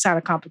be inside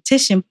a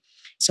competition.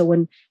 So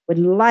when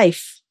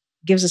life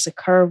gives us a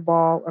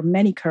curveball or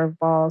many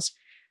curveballs,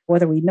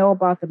 whether we know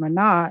about them or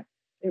not,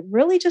 it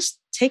really just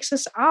takes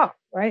us out,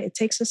 right? It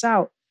takes us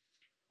out.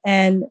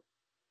 And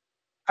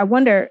I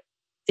wonder,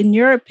 in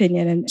your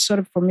opinion, and sort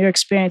of from your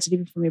experience and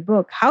even from your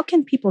book, how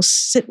can people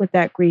sit with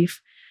that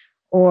grief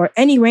or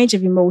any range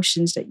of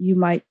emotions that you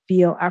might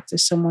feel after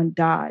someone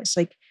dies?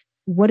 Like,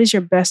 what is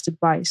your best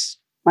advice?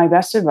 My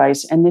best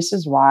advice, and this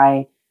is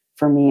why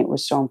for me it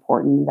was so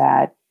important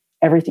that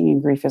Everything in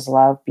Grief is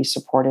Love be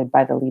supported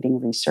by the leading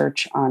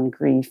research on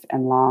grief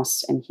and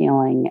loss and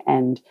healing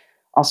and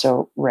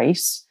also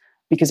race,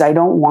 because I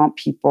don't want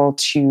people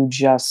to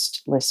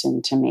just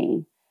listen to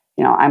me.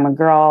 You know, I'm a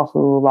girl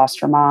who lost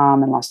her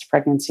mom and lost a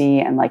pregnancy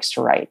and likes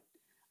to write.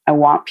 I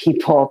want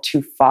people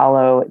to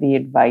follow the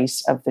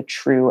advice of the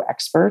true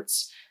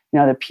experts, you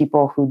know, the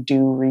people who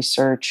do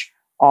research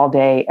all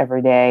day,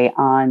 every day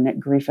on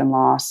grief and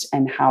loss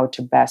and how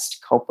to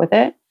best cope with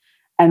it.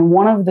 And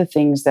one of the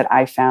things that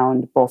I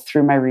found both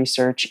through my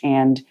research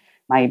and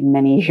my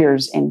many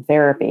years in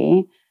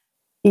therapy,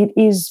 it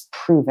is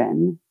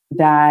proven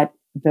that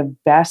the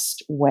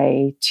best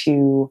way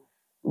to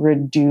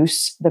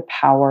reduce the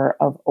power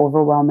of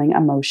overwhelming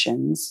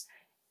emotions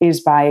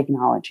is by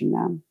acknowledging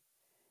them.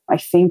 I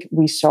think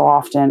we so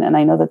often, and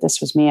I know that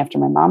this was me after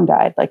my mom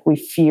died, like we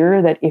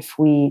fear that if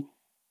we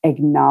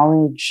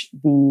acknowledge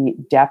the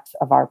depth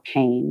of our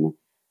pain,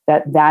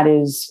 that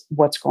is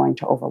what's going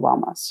to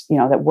overwhelm us, you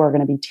know, that we're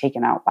going to be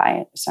taken out by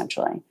it,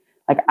 essentially.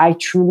 Like I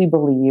truly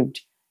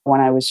believed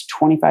when I was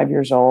 25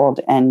 years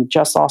old and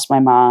just lost my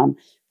mom,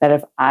 that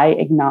if I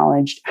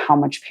acknowledged how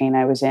much pain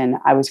I was in,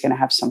 I was going to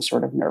have some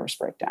sort of nervous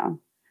breakdown.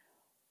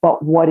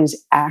 But what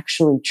is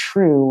actually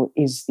true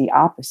is the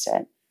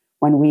opposite.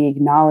 When we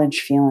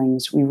acknowledge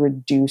feelings, we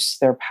reduce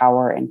their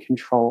power and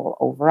control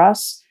over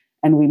us,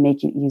 and we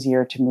make it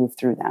easier to move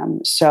through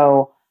them.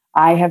 So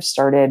I have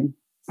started,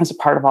 as a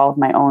part of all of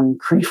my own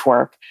grief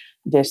work,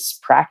 this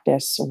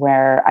practice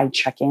where I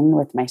check in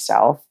with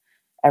myself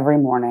every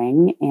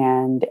morning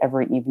and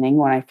every evening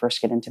when I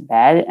first get into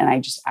bed. And I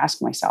just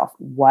ask myself,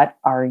 what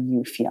are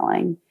you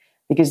feeling?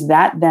 Because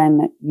that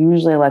then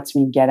usually lets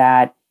me get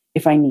at,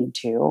 if I need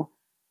to,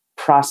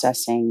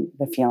 processing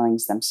the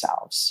feelings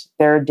themselves.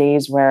 There are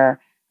days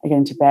where I get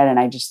into bed and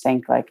I just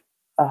think like,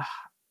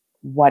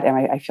 what am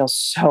I feel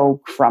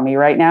so crummy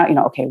right now. You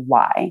know, okay,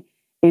 why?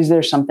 Is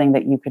there something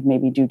that you could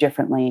maybe do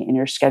differently in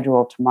your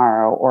schedule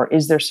tomorrow? Or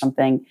is there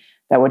something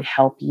that would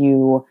help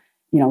you,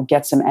 you know,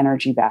 get some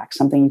energy back,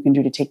 something you can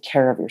do to take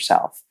care of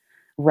yourself?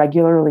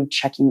 Regularly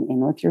checking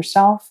in with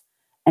yourself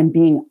and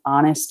being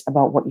honest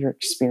about what you're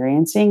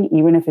experiencing,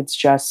 even if it's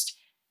just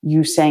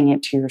you saying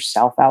it to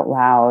yourself out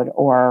loud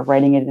or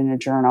writing it in a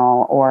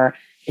journal, or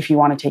if you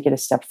want to take it a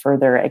step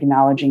further,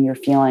 acknowledging your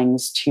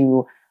feelings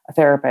to a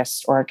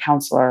therapist or a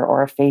counselor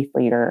or a faith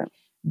leader.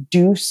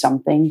 Do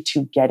something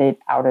to get it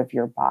out of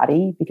your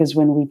body, because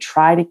when we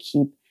try to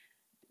keep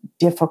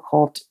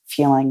difficult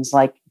feelings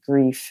like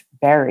grief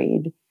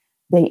buried,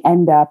 they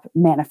end up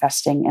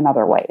manifesting in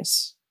other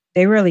ways.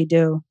 They really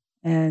do.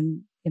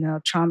 And, you know,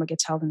 trauma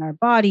gets held in our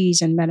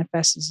bodies and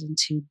manifests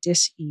into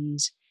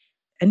dis-ease.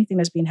 Anything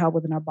that's being held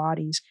within our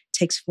bodies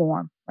takes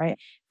form, right?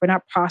 We're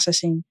not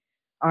processing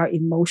our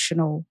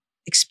emotional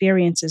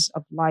experiences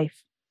of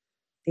life.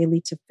 They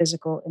lead to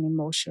physical and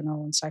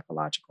emotional and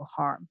psychological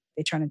harm.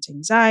 They turn into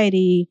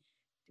anxiety,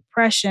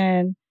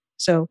 depression.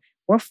 So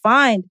we're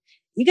fine.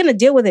 You're going to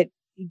deal with it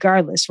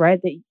regardless, right?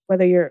 That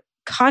whether you're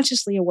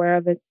consciously aware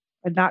of it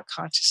or not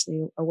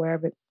consciously aware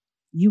of it,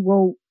 you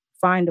will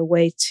find a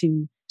way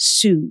to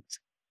soothe,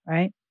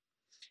 right?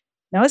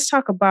 Now let's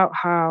talk about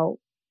how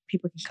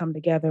people can come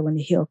together when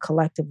they heal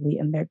collectively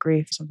in their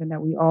grief, something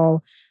that we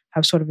all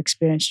have sort of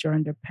experienced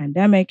during the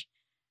pandemic.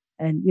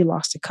 And you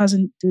lost a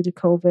cousin due to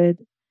COVID.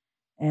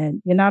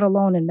 And you're not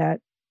alone in that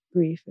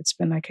grief. It's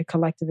been like a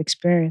collective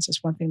experience.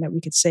 It's one thing that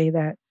we could say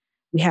that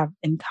we have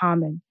in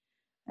common.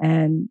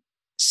 And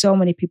so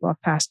many people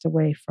have passed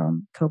away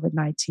from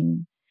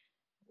COVID-19.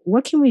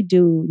 What can we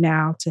do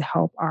now to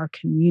help our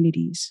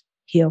communities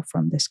heal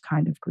from this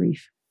kind of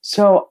grief?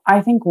 So I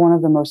think one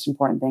of the most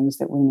important things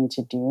that we need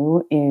to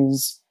do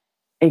is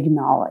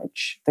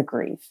acknowledge the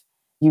grief.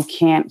 You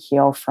can't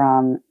heal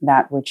from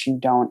that which you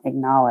don't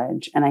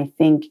acknowledge. And I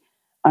think,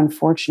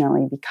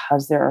 unfortunately,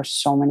 because there are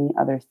so many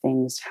other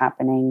things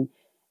happening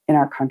in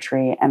our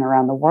country and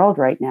around the world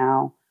right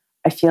now,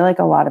 I feel like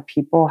a lot of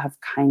people have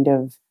kind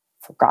of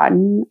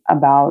forgotten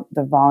about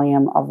the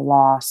volume of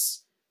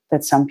loss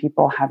that some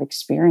people have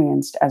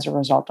experienced as a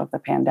result of the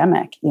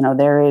pandemic. You know,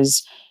 there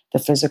is the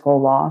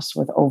physical loss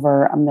with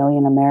over 1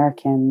 million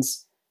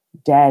Americans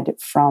dead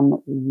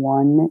from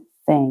one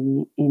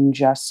thing in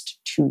just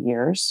 2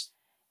 years,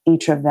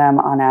 each of them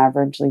on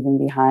average leaving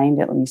behind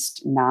at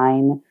least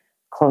 9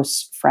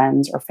 close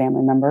friends or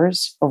family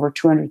members. Over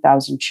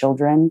 200,000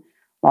 children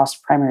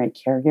lost primary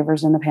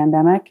caregivers in the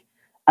pandemic.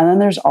 And then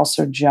there's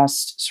also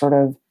just sort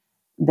of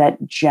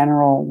that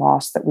general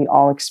loss that we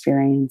all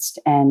experienced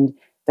and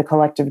the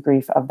collective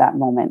grief of that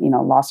moment, you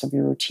know, loss of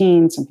your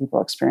routine. Some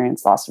people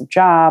experience loss of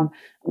job,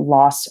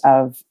 loss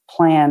of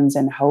plans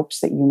and hopes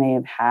that you may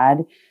have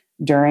had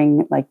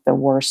during like the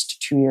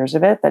worst 2 years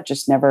of it that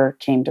just never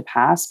came to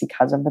pass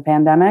because of the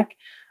pandemic.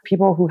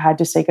 people who had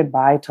to say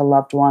goodbye to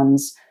loved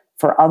ones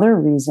for other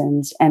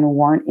reasons and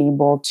weren't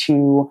able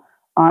to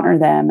honor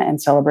them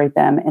and celebrate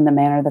them in the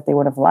manner that they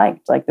would have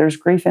liked. Like there's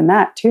grief in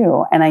that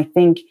too. And I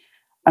think,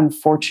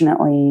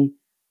 unfortunately,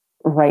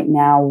 right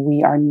now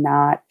we are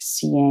not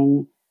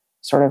seeing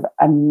sort of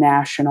a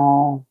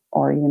national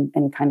or even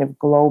any kind of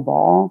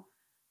global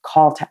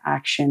call to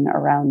action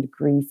around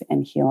grief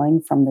and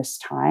healing from this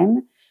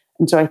time.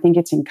 And so I think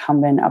it's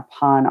incumbent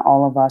upon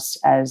all of us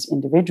as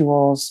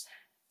individuals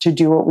to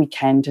do what we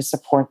can to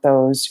support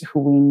those who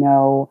we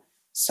know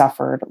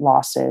suffered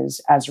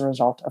losses as a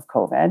result of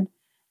COVID,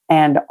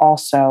 and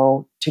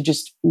also to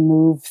just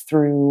move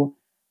through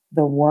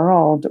the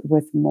world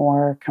with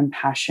more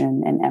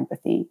compassion and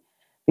empathy.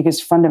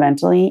 Because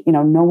fundamentally,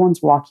 no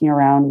one's walking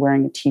around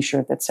wearing a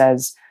t-shirt that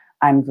says,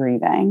 I'm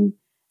grieving.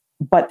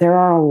 But there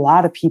are a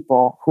lot of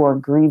people who are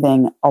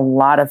grieving a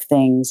lot of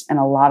things and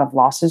a lot of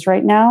losses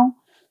right now.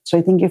 So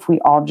I think if we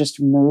all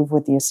just move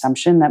with the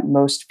assumption that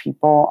most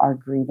people are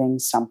grieving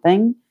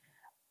something,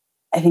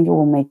 I think it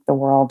will make the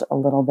world a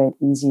little bit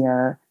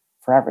easier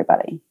for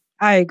everybody.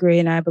 I agree.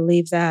 And I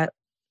believe that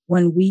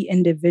when we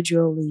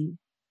individually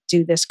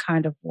do this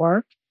kind of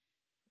work,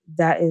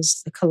 that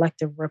is the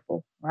collective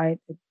ripple, right?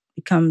 It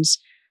becomes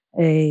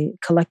a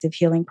collective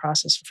healing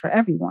process for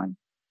everyone.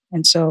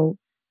 And so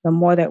the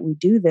more that we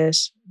do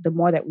this, the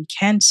more that we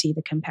can see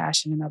the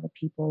compassion in other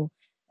people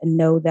and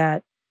know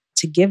that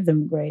to give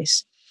them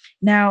grace.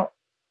 Now,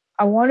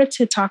 I wanted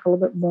to talk a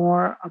little bit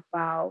more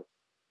about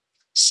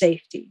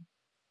safety.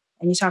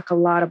 And you talk a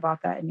lot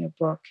about that in your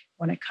book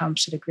when it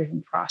comes to the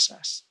grieving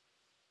process.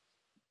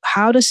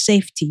 How does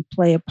safety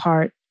play a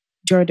part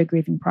during the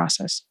grieving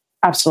process?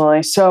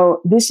 Absolutely.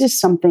 So this is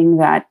something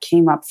that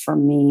came up for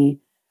me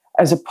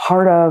as a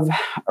part of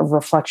a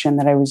reflection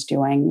that I was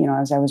doing,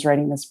 as I was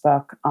writing this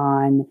book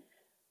on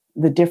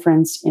the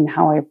difference in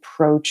how I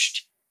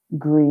approached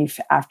grief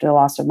after the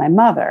loss of my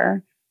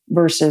mother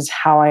versus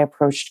how I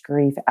approached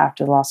grief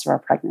after the loss of our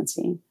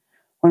pregnancy.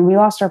 When we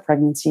lost our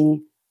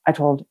pregnancy, I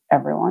told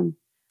everyone,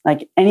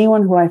 like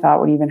anyone who I thought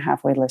would even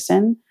halfway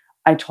listen.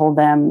 I told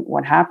them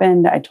what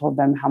happened. I told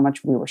them how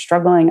much we were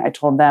struggling. I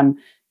told them,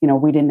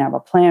 we didn't have a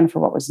plan for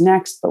what was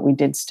next, but we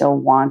did still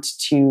want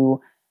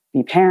to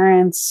be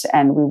parents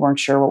and we weren't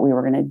sure what we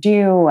were going to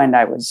do. And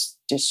I was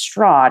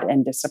distraught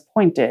and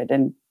disappointed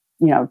and,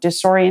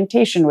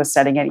 disorientation was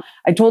setting in.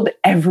 I told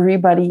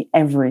everybody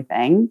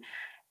everything.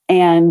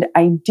 And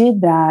I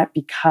did that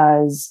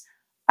because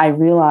I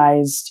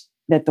realized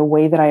that the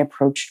way that I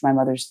approached my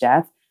mother's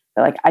death,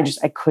 that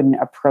I couldn't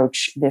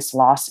approach this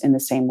loss in the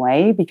same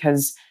way,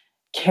 because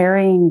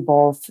carrying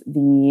both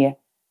the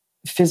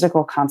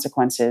physical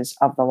consequences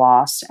of the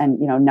loss and,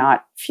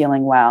 not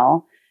feeling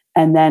well,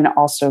 and then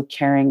also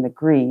carrying the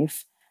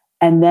grief,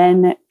 and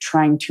then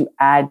trying to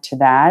add to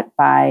that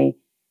by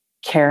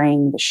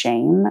carrying the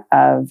shame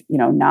of,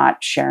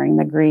 not sharing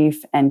the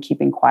grief and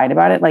keeping quiet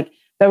about it.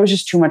 That was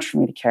just too much for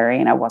me to carry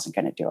and I wasn't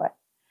going to do it.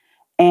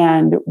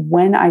 And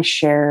when I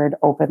shared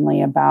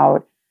openly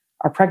about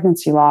our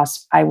pregnancy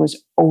loss, I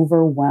was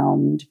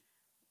overwhelmed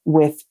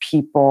with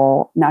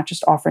people not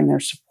just offering their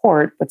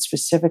support, but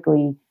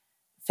specifically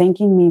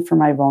thanking me for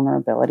my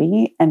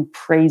vulnerability and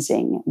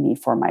praising me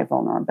for my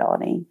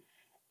vulnerability.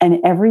 And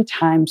every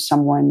time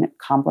someone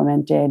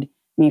complimented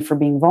me for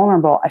being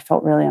vulnerable, I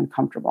felt really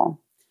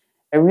uncomfortable.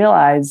 I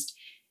realized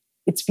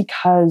it's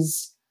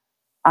because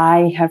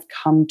I have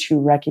come to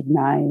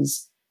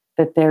recognize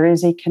that there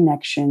is a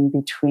connection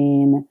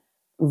between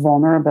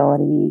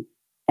vulnerability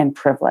and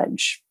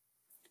privilege.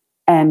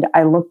 And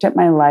I looked at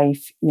my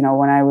life,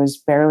 when I was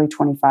barely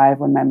 25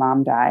 when my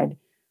mom died,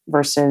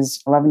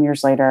 versus 11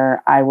 years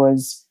later, I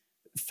was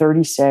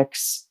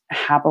 36,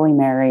 happily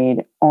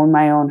married, owned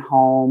my own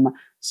home,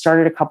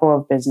 started a couple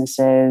of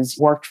businesses,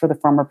 worked for the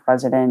former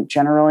president,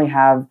 generally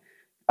have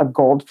a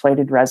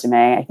gold-plated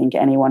resume, I think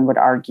anyone would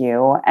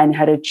argue, and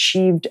had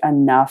achieved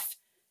enough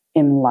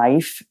in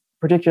life,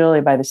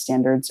 particularly by the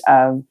standards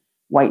of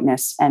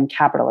whiteness and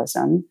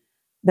capitalism,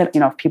 that,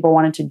 if people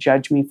wanted to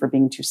judge me for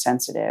being too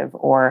sensitive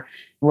or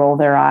roll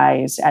their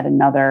eyes at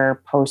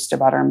another post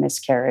about our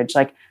miscarriage,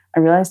 I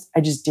realized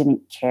I just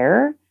didn't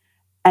care.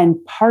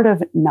 And part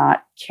of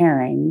not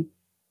caring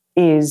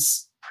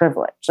is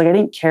privilege. I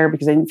didn't care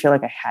because I didn't feel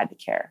like I had to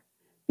care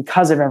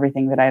because of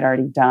everything that I'd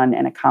already done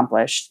and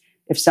accomplished.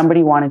 If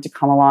somebody wanted to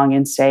come along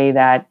and say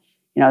that,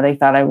 they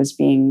thought I was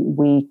being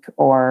weak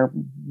or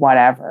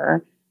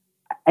whatever,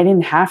 I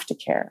didn't have to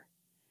care.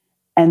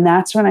 And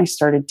that's when I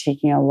started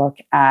taking a look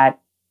at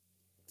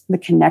the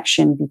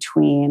connection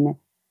between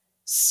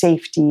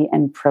safety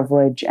and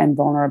privilege and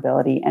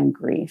vulnerability and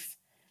grief.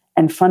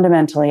 And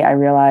fundamentally, I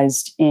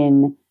realized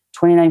in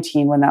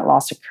 2019, when that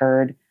loss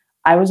occurred,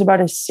 I was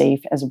about as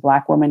safe as a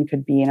Black woman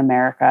could be in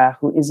America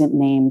who isn't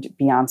named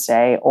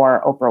Beyonce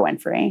or Oprah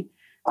Winfrey.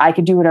 I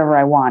could do whatever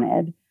I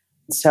wanted.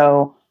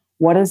 So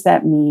what does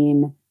that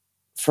mean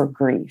for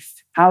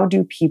grief? How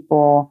do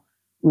people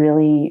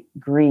really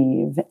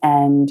grieve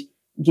and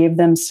give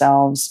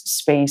themselves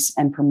space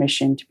and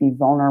permission to be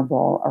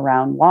vulnerable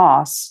around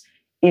loss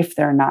if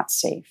they're not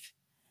safe?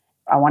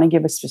 I want to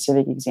give a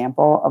specific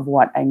example of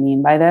what I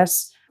mean by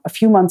this. A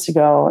few months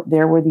ago,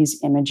 there were these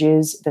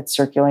images that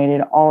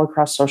circulated all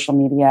across social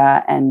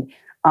media and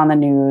on the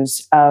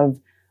news of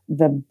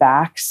the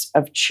backs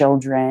of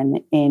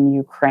children in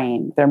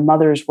Ukraine. Their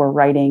mothers were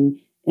writing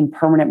in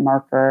permanent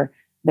marker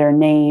their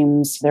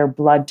names, their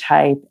blood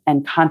type,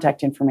 and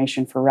contact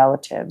information for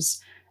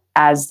relatives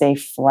as they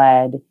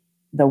fled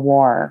the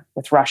war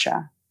with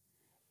Russia.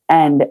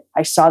 And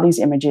I saw these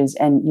images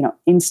and,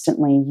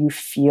 instantly you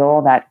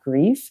feel that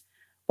grief,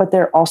 but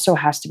there also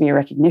has to be a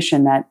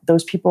recognition that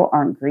those people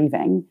aren't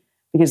grieving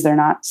because they're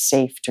not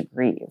safe to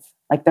grieve.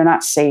 Like they're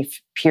not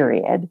safe,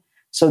 period.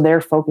 So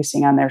they're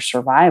focusing on their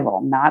survival,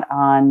 not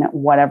on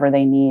whatever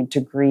they need to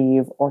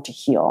grieve or to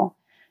heal.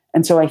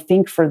 And so I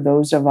think for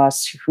those of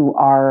us who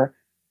are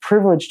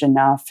privileged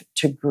enough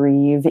to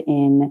grieve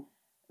in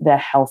the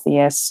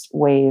healthiest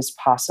ways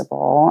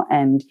possible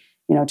and,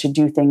 to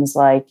do things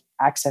like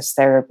access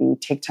therapy,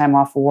 take time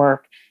off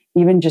work,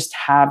 even just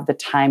have the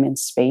time and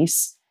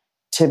space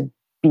to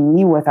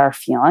be with our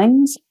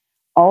feelings,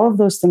 all of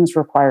those things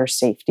require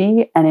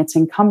safety. And it's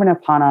incumbent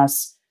upon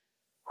us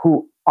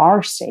who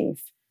are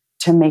safe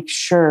to make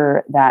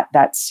sure that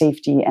that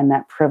safety and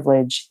that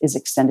privilege is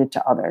extended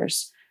to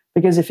others.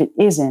 Because if it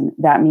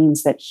isn't, that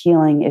means that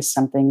healing is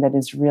something that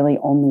is really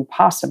only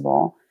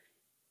possible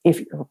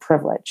if you're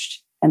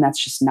privileged. And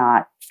that's just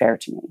not fair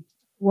to me.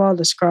 Well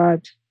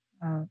described.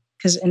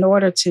 Because in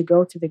order to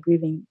go through the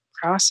grieving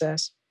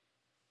process,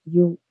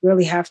 you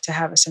really have to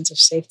have a sense of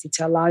safety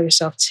to allow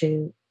yourself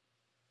to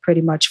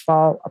pretty much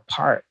fall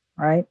apart,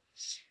 right?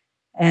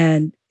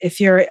 And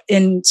if you're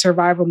in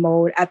survival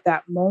mode at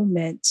that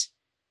moment,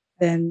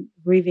 then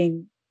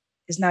grieving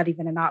is not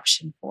even an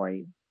option for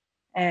you.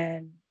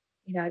 And,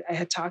 I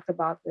had talked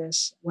about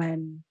this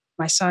when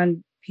my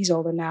son, he's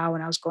older now,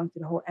 and I was going through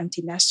the whole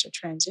empty nester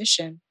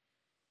transition.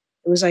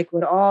 It was like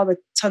with all the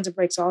tons of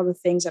breaks, all the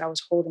things that I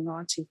was holding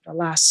on to for the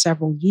last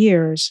several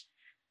years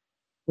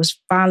was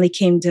finally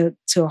came to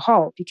a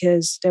halt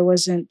because there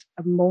wasn't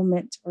a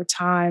moment or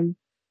time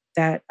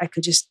that I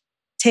could just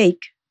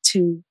take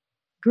to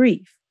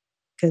grieve.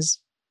 Because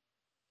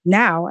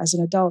now as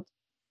an adult,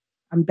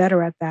 I'm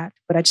better at that,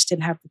 but I just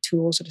didn't have the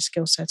tools or the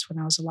skill sets when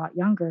I was a lot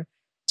younger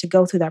to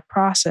go through that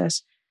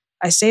process.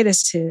 I say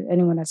this to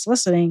anyone that's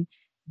listening,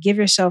 give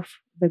yourself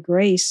the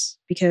grace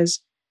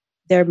because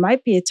there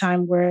might be a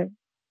time where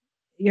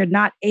you're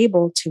not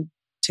able to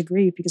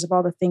grieve because of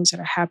all the things that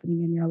are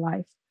happening in your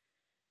life.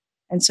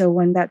 And so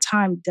when that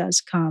time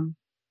does come,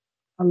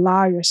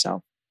 allow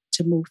yourself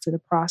to move through the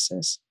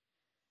process.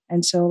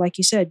 And so, like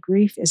you said,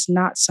 grief is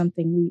not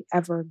something we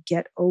ever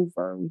get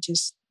over. We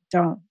just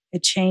don't.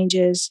 It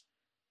changes.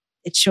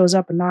 It shows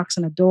up and knocks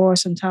on the door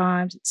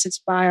sometimes. It sits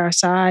by our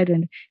side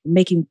and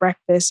making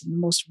breakfast in the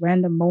most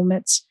random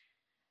moments.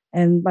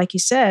 And like you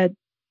said,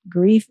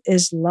 grief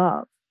is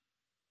love.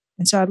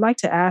 And so I'd like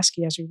to ask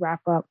you as we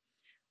wrap up,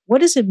 what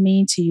does it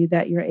mean to you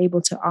that you're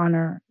able to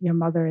honor your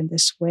mother in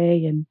this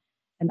way and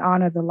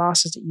honor the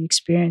losses that you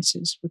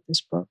experiences with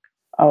this book?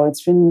 Oh,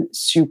 it's been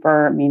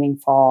super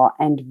meaningful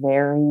and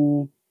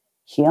very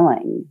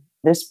healing.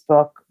 This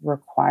book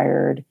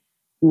required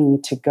me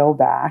to go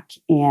back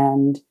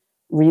and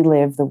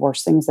relive the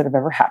worst things that have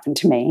ever happened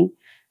to me.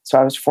 So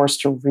I was forced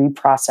to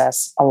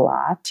reprocess a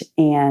lot.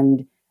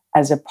 And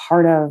as a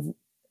part of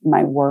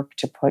my work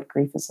to put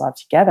Grief is Love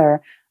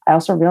together, I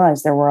also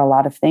realized there were a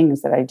lot of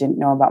things that I didn't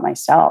know about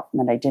myself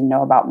and that I didn't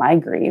know about my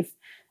grief.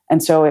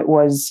 And so it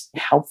was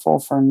helpful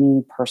for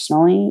me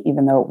personally,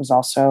 even though it was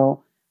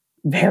also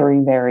very,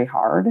 very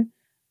hard.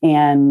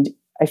 And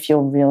I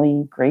feel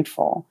really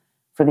grateful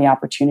for the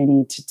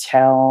opportunity to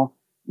tell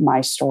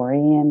my story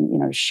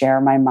and,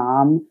 share my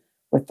mom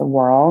with the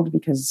world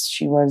because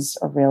she was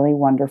a really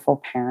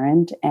wonderful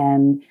parent.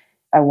 And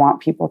I want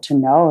people to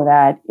know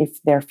that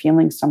if they're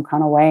feeling some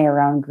kind of way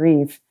around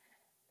grief,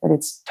 that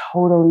it's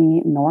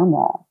totally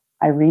normal.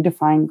 I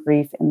redefine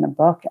grief in the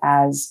book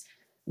as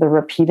the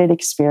repeated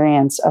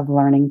experience of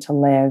learning to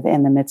live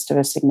in the midst of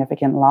a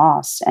significant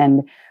loss.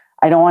 And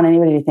I don't want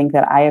anybody to think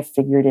that I have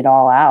figured it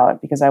all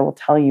out because I will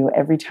tell you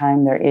every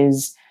time there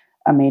is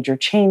a major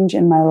change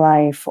in my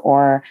life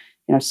or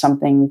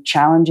something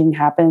challenging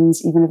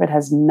happens, even if it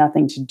has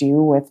nothing to do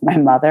with my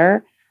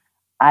mother,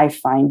 I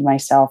find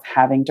myself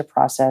having to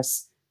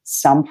process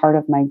some part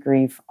of my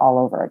grief all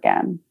over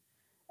again.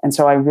 And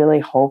so I really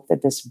hope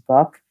that this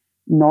book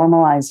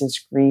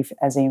normalizes grief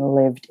as a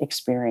lived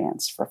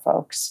experience for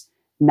folks,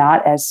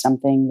 not as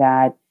something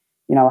that,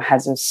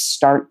 has a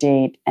start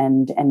date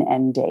and an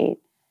end date.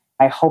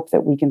 I hope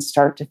that we can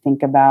start to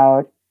think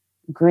about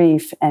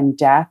grief and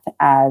death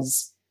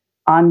as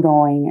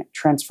ongoing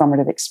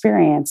transformative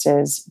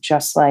experiences,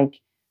 just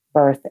like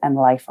birth and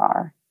life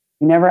are.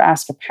 You never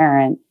ask a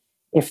parent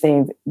if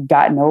they've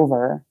gotten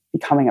over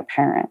becoming a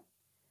parent.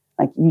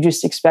 Like you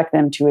just expect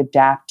them to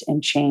adapt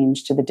and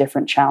change to the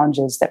different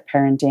challenges that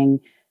parenting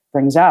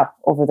brings up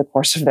over the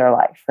course of their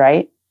life,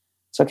 right?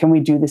 So can we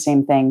do the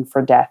same thing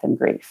for death and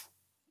grief?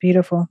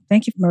 Beautiful.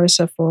 Thank you,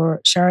 Marissa, for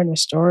sharing your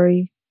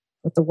story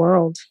with the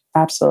world.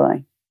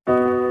 Absolutely.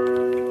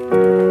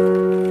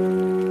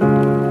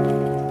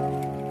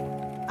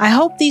 I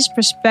hope these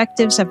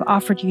perspectives have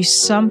offered you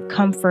some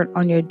comfort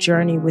on your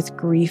journey with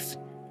grief,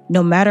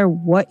 no matter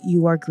what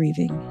you are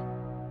grieving.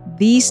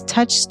 These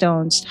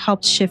touchstones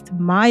helped shift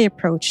my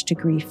approach to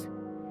grief.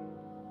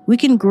 We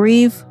can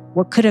grieve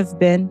what could have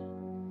been,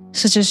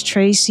 such as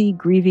Tracy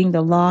grieving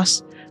the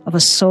loss of a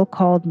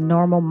so-called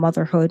normal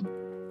motherhood.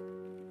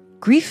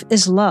 Grief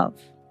is love.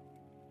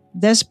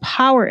 There's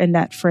power in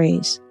that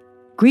phrase.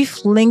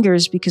 Grief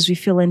lingers because we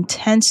feel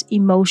intense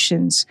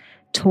emotions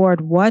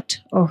toward what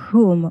or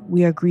whom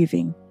we are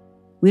grieving.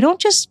 We don't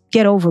just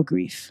get over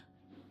grief.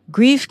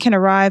 Grief can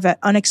arrive at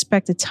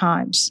unexpected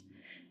times,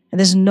 and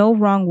there's no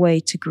wrong way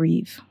to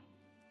grieve.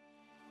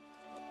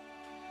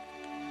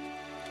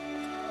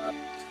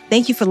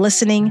 Thank you for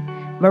listening.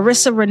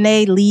 Marissa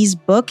Renee Lee's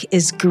book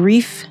is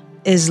Grief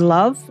is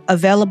Love,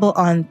 available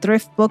on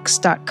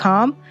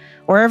thriftbooks.com.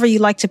 Wherever you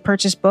like to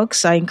purchase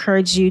books, I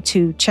encourage you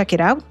to check it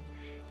out.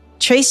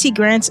 Tracy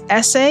Grant's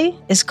essay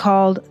is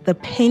called The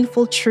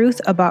Painful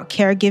Truth About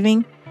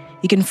Caregiving.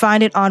 You can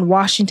find it on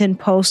Washington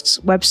Post's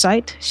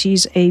website.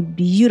 She's a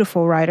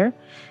beautiful writer.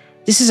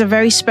 This is a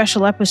very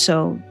special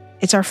episode.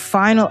 It's our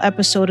final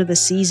episode of the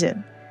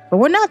season, but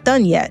we're not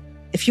done yet.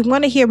 If you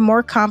want to hear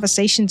more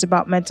conversations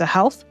about mental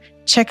health,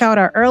 check out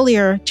our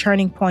earlier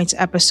Turning Points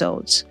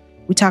episodes.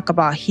 We talk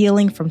about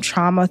healing from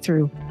trauma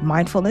through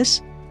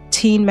mindfulness,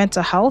 teen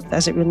mental health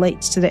as it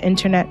relates to the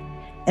internet,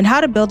 and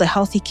how to build a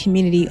healthy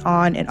community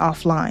on and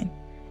offline.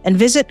 And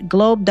visit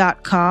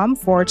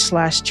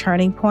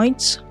globe.com/turning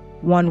points,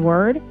 one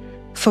word,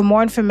 for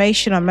more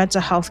information on mental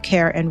health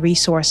care and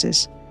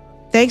resources.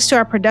 Thanks to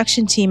our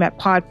production team at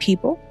Pod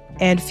People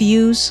and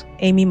Fuse,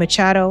 Amy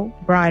Machado,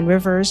 Brian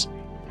Rivers,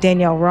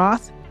 Danielle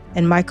Roth,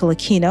 and Michael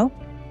Aquino.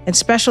 And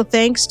special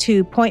thanks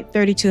to Point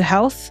 32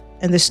 Health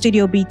and the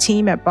Studio B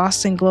team at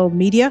Boston Globe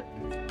Media.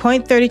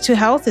 Point 32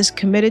 Health is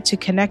committed to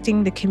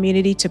connecting the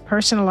community to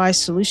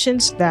personalized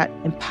solutions that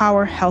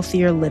empower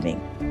healthier living.